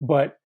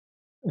 but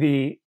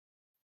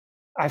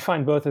I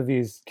find both of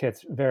these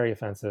kits very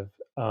offensive.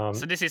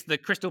 So this is the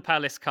Crystal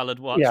Palace coloured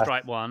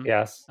stripe one.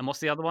 Yes. And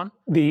what's the other one?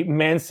 The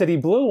Man City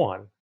blue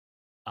one.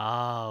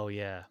 Oh,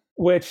 yeah.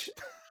 Which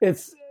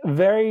it's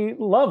very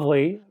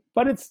lovely,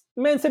 but it's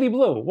Man City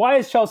blue. Why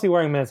is Chelsea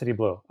wearing Man City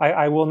blue?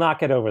 I will not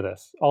get over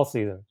this all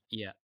season.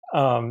 Yeah.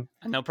 And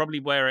they'll probably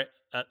wear it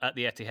at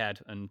the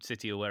Etihad, and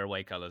City will wear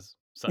away colours,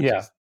 such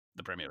as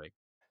the Premier League.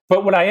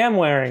 But what I am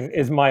wearing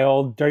is my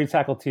old Dirty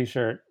Tackle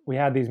t-shirt. We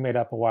had these made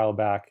up a while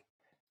back.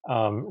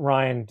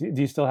 Ryan, do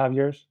you still have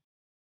yours?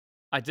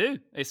 I do.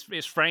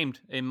 It's framed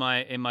in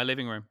my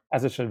living room,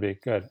 as it should be.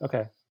 Good.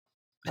 Okay.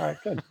 All right.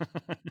 Good.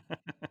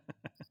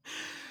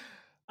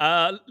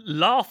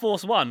 La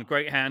Force One,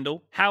 great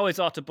handle. How is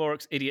Artur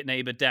Boruk's idiot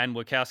neighbor Dan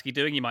Wojciechowski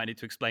doing? You might need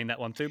to explain that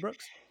one too,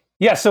 Brooks.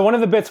 Yeah. So one of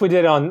the bits we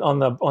did on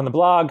the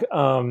blog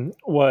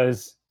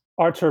was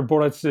Artur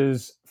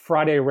Boruk's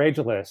Friday Rage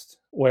List,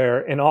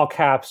 where in all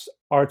caps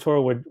Artur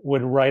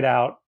would write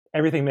out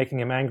everything making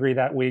him angry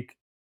that week.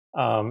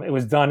 It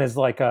was done as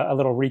like a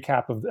little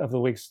recap of the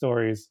week's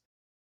stories,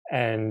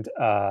 and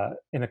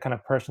in a kind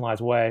of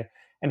personalized way.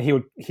 And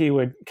he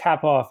would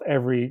cap off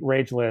every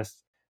rage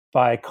list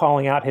by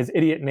calling out his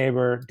idiot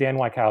neighbor Dan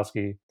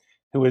Wojciechowski,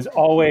 who was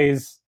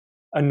always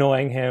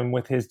annoying him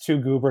with his two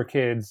goober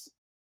kids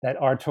that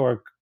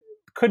Artur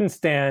couldn't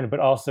stand but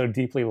also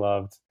deeply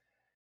loved.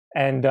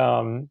 And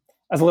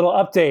as a little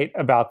update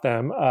about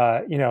them,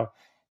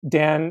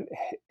 Dan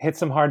hit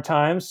some hard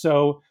times,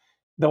 so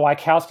the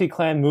Wojciechowski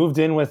clan moved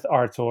in with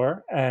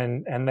Artur,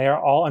 and they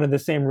are all under the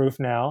same roof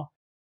now.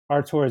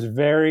 Artur is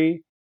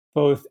very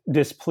both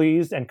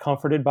displeased and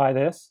comforted by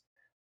this.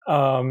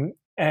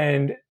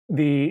 And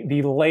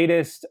the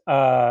latest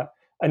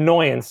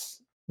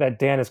annoyance that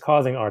Dan is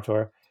causing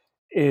Artur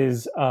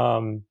is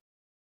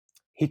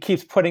he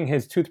keeps putting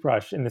his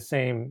toothbrush in the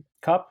same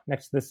cup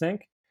next to the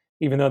sink,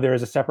 even though there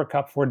is a separate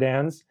cup for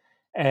Dan's.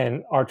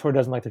 And Artur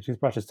doesn't like the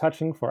toothbrushes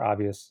touching for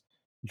obvious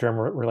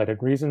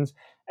germ-related reasons.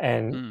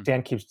 And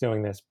Dan keeps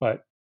doing this,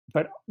 but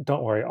but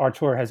don't worry,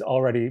 Artur has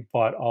already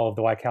bought all of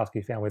the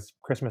Wachowski family's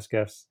Christmas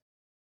gifts,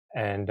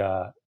 and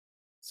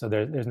so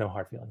there's no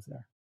hard feelings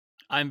there.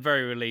 I'm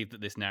very relieved that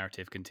this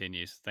narrative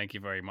continues. Thank you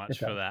very much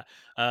for that.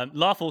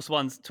 Laughforce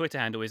One's Twitter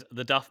handle is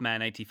the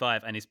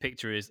Duffman85, and his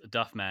picture is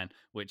Duffman,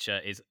 which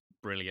is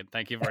brilliant.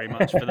 Thank you very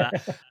much for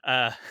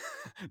that.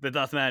 The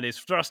Duffman is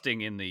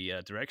thrusting in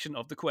the direction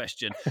of the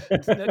question.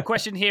 The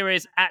question here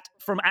is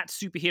from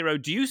Superhero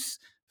Deuce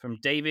from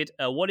David.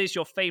 What is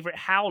your favorite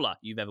howler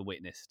you've ever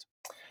witnessed?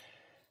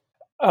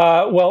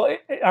 Well,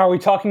 are we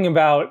talking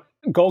about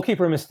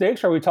goalkeeper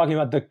mistakes, or are we talking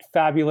about the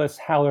fabulous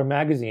Howler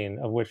magazine,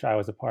 of which I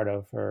was a part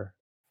of for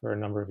a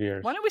number of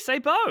years? Why don't we say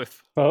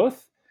both?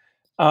 Both?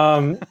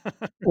 Well,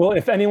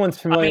 if anyone's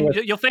familiar with...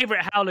 your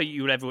favorite howler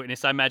you would ever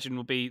witness, I imagine,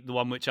 will be the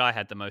one which I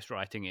had the most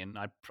writing in.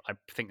 I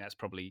think that's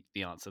probably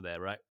the answer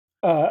there, right?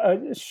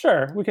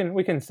 Sure,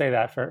 we can say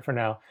that for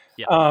now.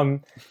 Yeah.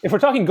 If we're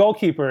talking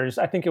goalkeepers,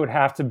 I think it would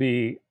have to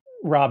be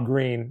Rob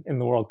Green in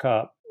the World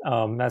Cup.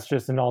 That's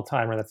just an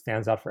all-timer that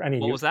stands out for any.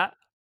 What was that?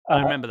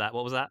 I remember that.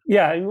 What was that?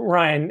 Yeah,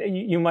 Ryan,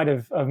 you might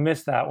have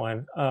missed that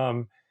one.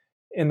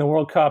 In the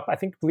World Cup, I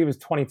believe it was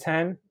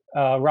 2010.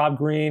 Rob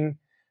Green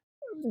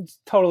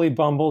totally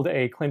bumbled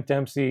a Clint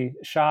Dempsey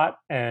shot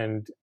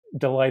and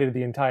delighted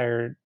the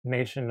entire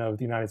nation of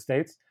the United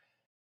States.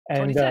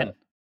 And 2010.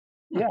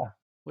 Yeah,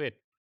 weird.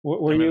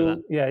 Were you?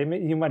 That. Yeah,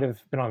 you might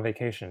have been on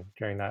vacation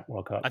during that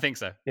World Cup. I think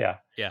so. Yeah,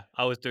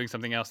 I was doing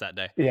something else that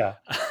day. Yeah.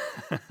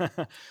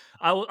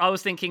 I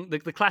was thinking the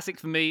classic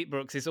for me,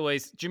 Brooks, is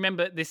always. Do you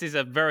remember? This is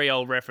a very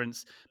old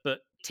reference, but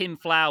Tim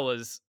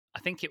Flowers. I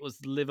think it was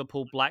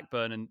Liverpool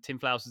Blackburn, and Tim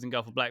Flowers was in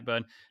goal for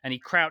Blackburn, and he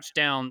crouched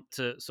down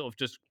to sort of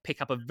just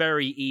pick up a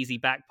very easy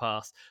back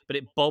pass, but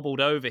it bobbled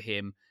over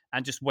him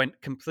and just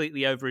went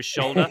completely over his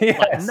shoulder. Yes.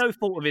 Like no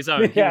fault of his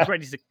own. He was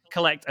ready to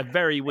collect a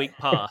very weak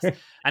pass.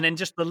 And then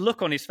just the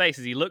look on his face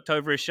as he looked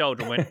over his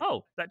shoulder and went,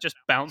 oh, that just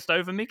bounced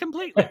over me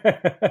completely.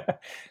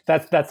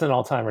 That's an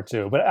all-timer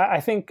too. But I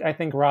think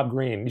Rob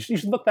Green, you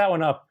should look that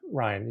one up,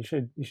 Ryan.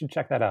 You should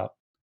check that out.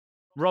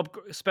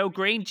 Spell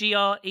Green,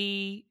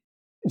 Green.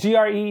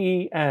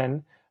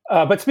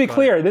 But to be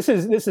clear, this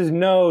is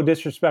no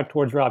disrespect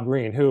towards Rob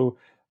Green, who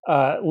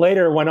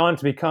later went on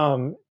to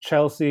become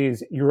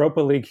Chelsea's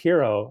Europa League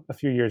hero a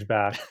few years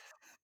back.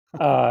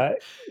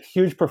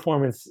 Huge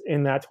performance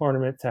in that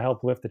tournament to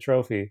help lift the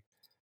trophy.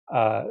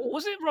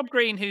 Was it Rob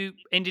Green who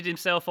injured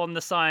himself on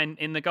the sign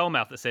in the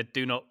goalmouth that said,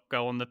 do not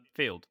go on the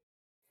field?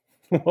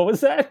 What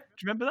was that? Do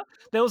you remember that?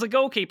 There was a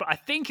goalkeeper, I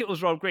think it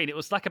was Rob Green. It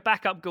was like a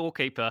backup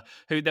goalkeeper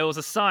who there was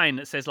a sign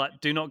that says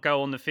like, do not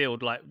go on the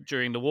field like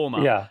during the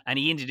warm-up. Yeah. And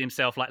he injured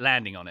himself like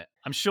landing on it.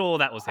 I'm sure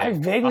that was him. I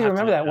vaguely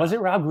remember that. Was it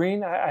Rob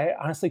Green? I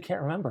honestly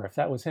can't remember if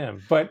that was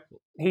him. But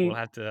he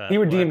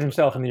redeemed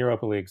himself in the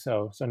Europa League,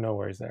 so no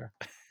worries there.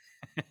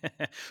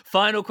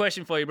 Final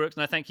question for you, Brooks,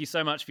 and I thank you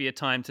so much for your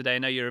time today. I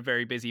know you're a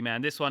very busy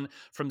man. This one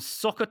from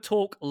Soccer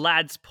Talk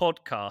Lads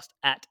Podcast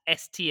at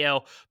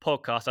STL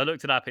Podcast. I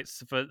looked it up.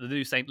 It's for the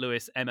new St.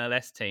 Louis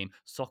MLS team.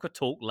 Soccer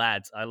Talk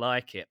Lads. I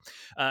like it.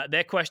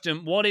 Their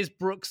question, what is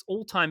Brooks'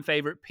 all-time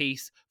favorite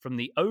piece from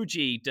the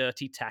OG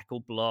Dirty Tackle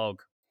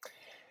blog?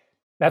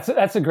 That's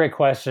a great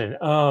question.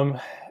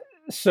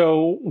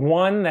 So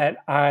one that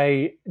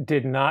I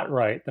did not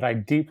write, that I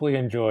deeply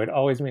enjoyed,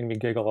 always made me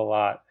giggle a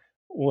lot,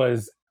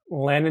 was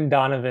Landon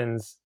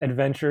Donovan's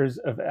Adventures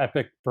of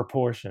Epic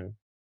Proportion.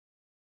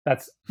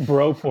 That's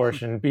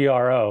Broportion,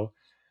 BRO,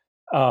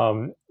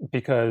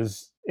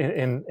 because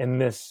in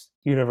this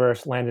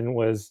universe, Landon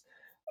was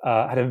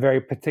had a very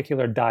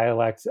particular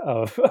dialect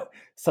of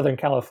Southern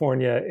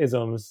California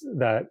isms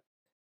that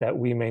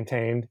we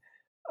maintained,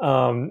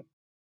 and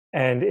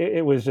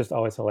it was just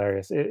always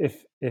hilarious.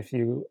 If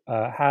you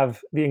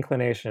have the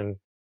inclination,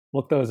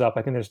 look those up.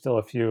 I think there's still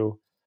a few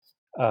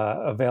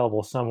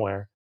available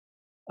somewhere.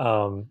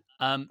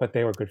 But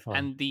they were good fun.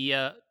 And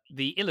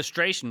the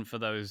illustration for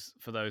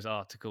those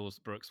articles,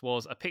 Brooks,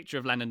 was a picture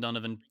of Landon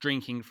Donovan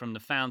drinking from the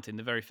fountain,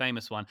 the very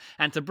famous one.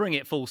 And to bring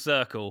it full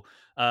circle,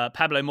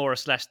 Pablo Mora /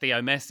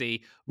 Theo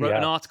Messi wrote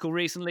an article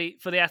recently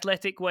for The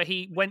Athletic where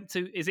he went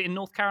to, is it in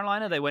North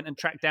Carolina? They went and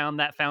tracked down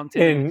that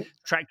fountain and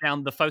tracked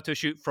down the photo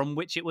shoot from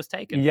which it was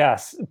taken.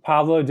 Yes,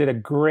 Pablo did a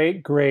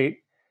great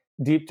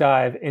deep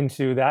dive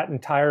into that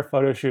entire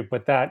photo shoot,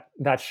 but that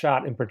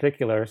shot in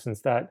particular,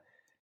 since that,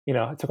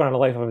 it took on a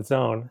life of its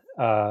own.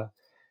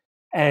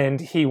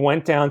 And he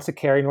went down to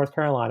Cary, North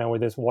Carolina, where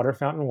this water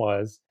fountain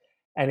was,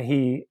 and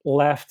he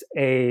left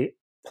a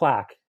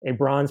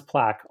bronze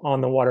plaque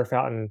on the water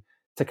fountain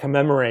to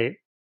commemorate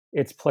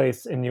its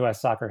place in U.S.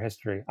 soccer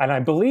history. And I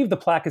believe the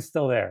plaque is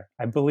still there.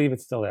 I believe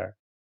it's still there.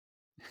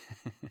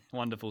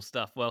 Wonderful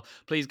stuff. Well,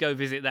 please go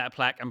visit that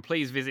plaque and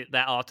please visit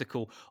that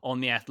article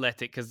on The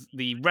Athletic, because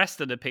the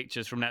rest of the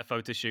pictures from that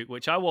photo shoot,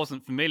 which I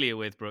wasn't familiar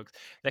with, Brooks,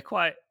 they're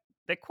quite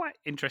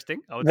interesting.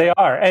 They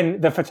are.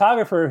 And the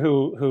photographer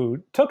who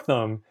took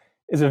them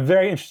is a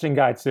very interesting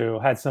guy too.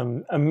 Had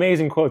some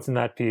amazing quotes in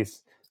that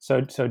piece.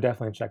 So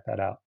definitely check that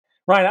out.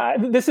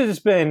 Ryan, this has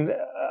been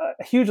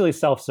hugely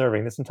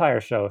self-serving, this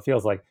entire show. It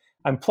feels like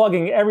I'm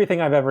plugging everything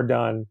I've ever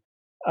done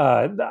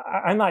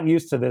I'm not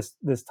used to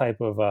this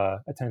type of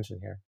attention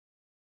here.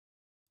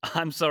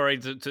 I'm sorry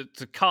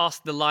to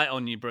cast the light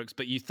on you, Brooks,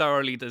 but you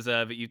thoroughly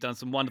deserve it. You've done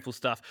some wonderful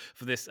stuff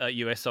for this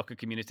US soccer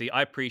community.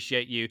 I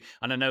appreciate you,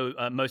 and I know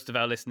most of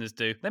our listeners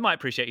do. They might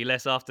appreciate you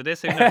less after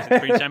this. Who knows? It's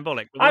pretty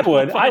shambolic. I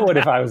would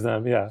if I was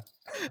them, yeah.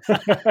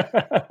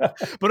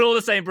 But all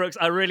the same, Brooks,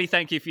 I really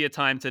thank you for your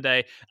time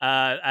today.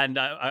 And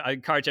I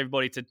encourage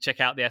everybody to check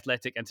out The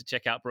Athletic and to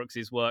check out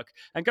Brooks's work.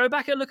 And go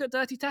back and look at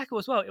Dirty Tackle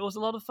as well. It was a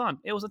lot of fun.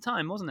 It was a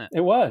time, wasn't it?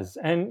 It was.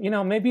 And,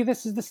 maybe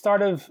this is the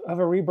start of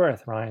a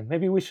rebirth, Ryan.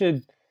 Maybe we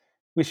should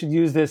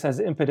use this as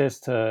impetus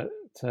to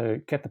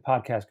get the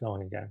podcast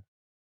going again.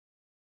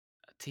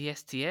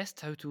 TSTS,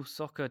 Total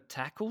Soccer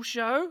Tackle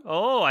Show.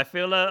 Oh, I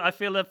feel a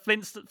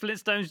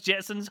Flintstones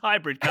Jetsons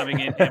hybrid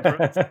coming in here,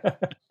 Brooks.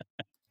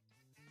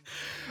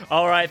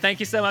 All right,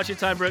 thank you so much for your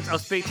time, Brooks. I'll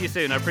speak to you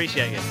soon. I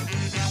appreciate it.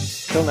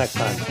 Till next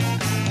time.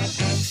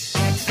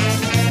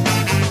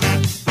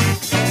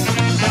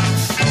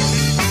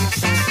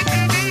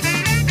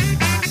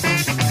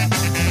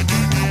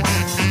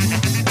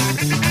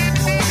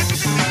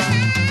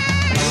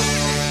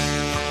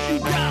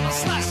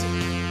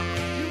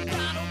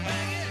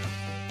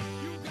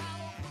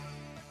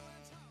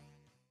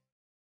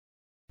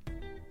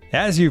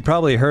 As you've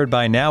probably heard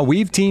by now,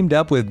 we've teamed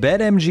up with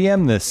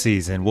BetMGM this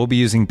season. We'll be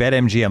using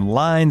BetMGM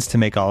lines to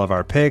make all of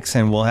our picks,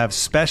 and we'll have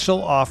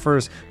special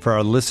offers for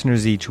our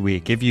listeners each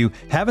week. If you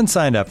haven't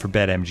signed up for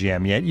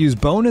BetMGM yet, use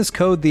bonus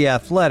code The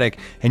Athletic,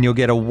 and you'll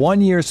get a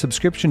 1-year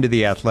subscription to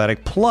The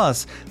Athletic,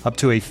 plus up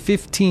to a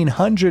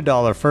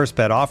 $1,500 first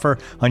bet offer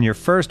on your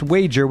first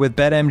wager with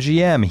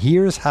BetMGM.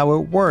 Here's how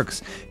it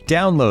works.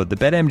 Download the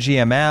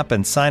BetMGM app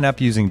and sign up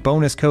using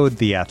bonus code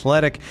The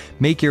Athletic.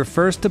 Make your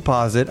first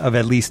deposit of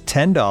at least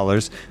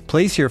 $10.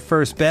 Place your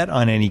first bet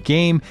on any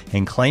game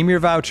and claim your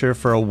voucher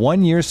for a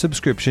 1-year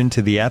subscription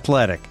to The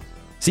Athletic.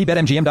 See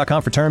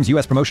BetMGM.com for terms.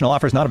 U.S. promotional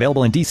offers not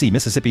available in D.C.,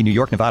 Mississippi, New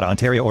York, Nevada,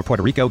 Ontario, or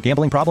Puerto Rico.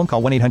 Gambling problem?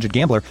 Call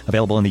 1-800-GAMBLER.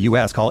 Available in the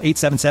U.S. Call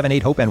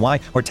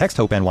 877-8-HOPE-NY or text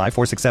HOPE-NY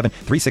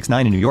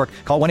 467-369 in New York.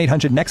 Call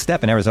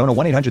 1-800-NEXT-STEP in Arizona.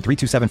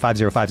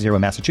 1-800-327-5050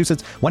 in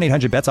Massachusetts.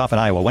 1-800-BETS-OFF in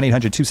Iowa.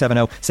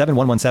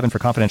 1-800-270-7117 for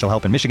confidential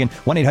help in Michigan.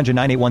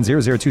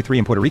 1-800-981-0023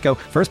 in Puerto Rico.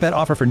 First bet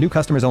offer for new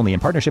customers only in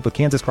partnership with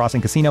Kansas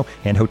Crossing Casino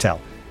and Hotel.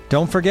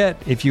 Don't forget,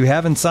 if you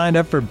haven't signed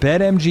up for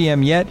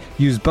BetMGM yet,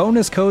 use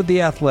bonus code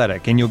The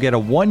Athletic, and you'll get a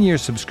 1-year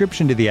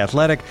subscription to The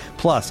Athletic,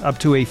 plus up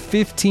to a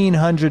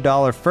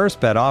 $1,500 first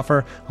bet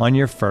offer on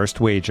your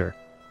first wager.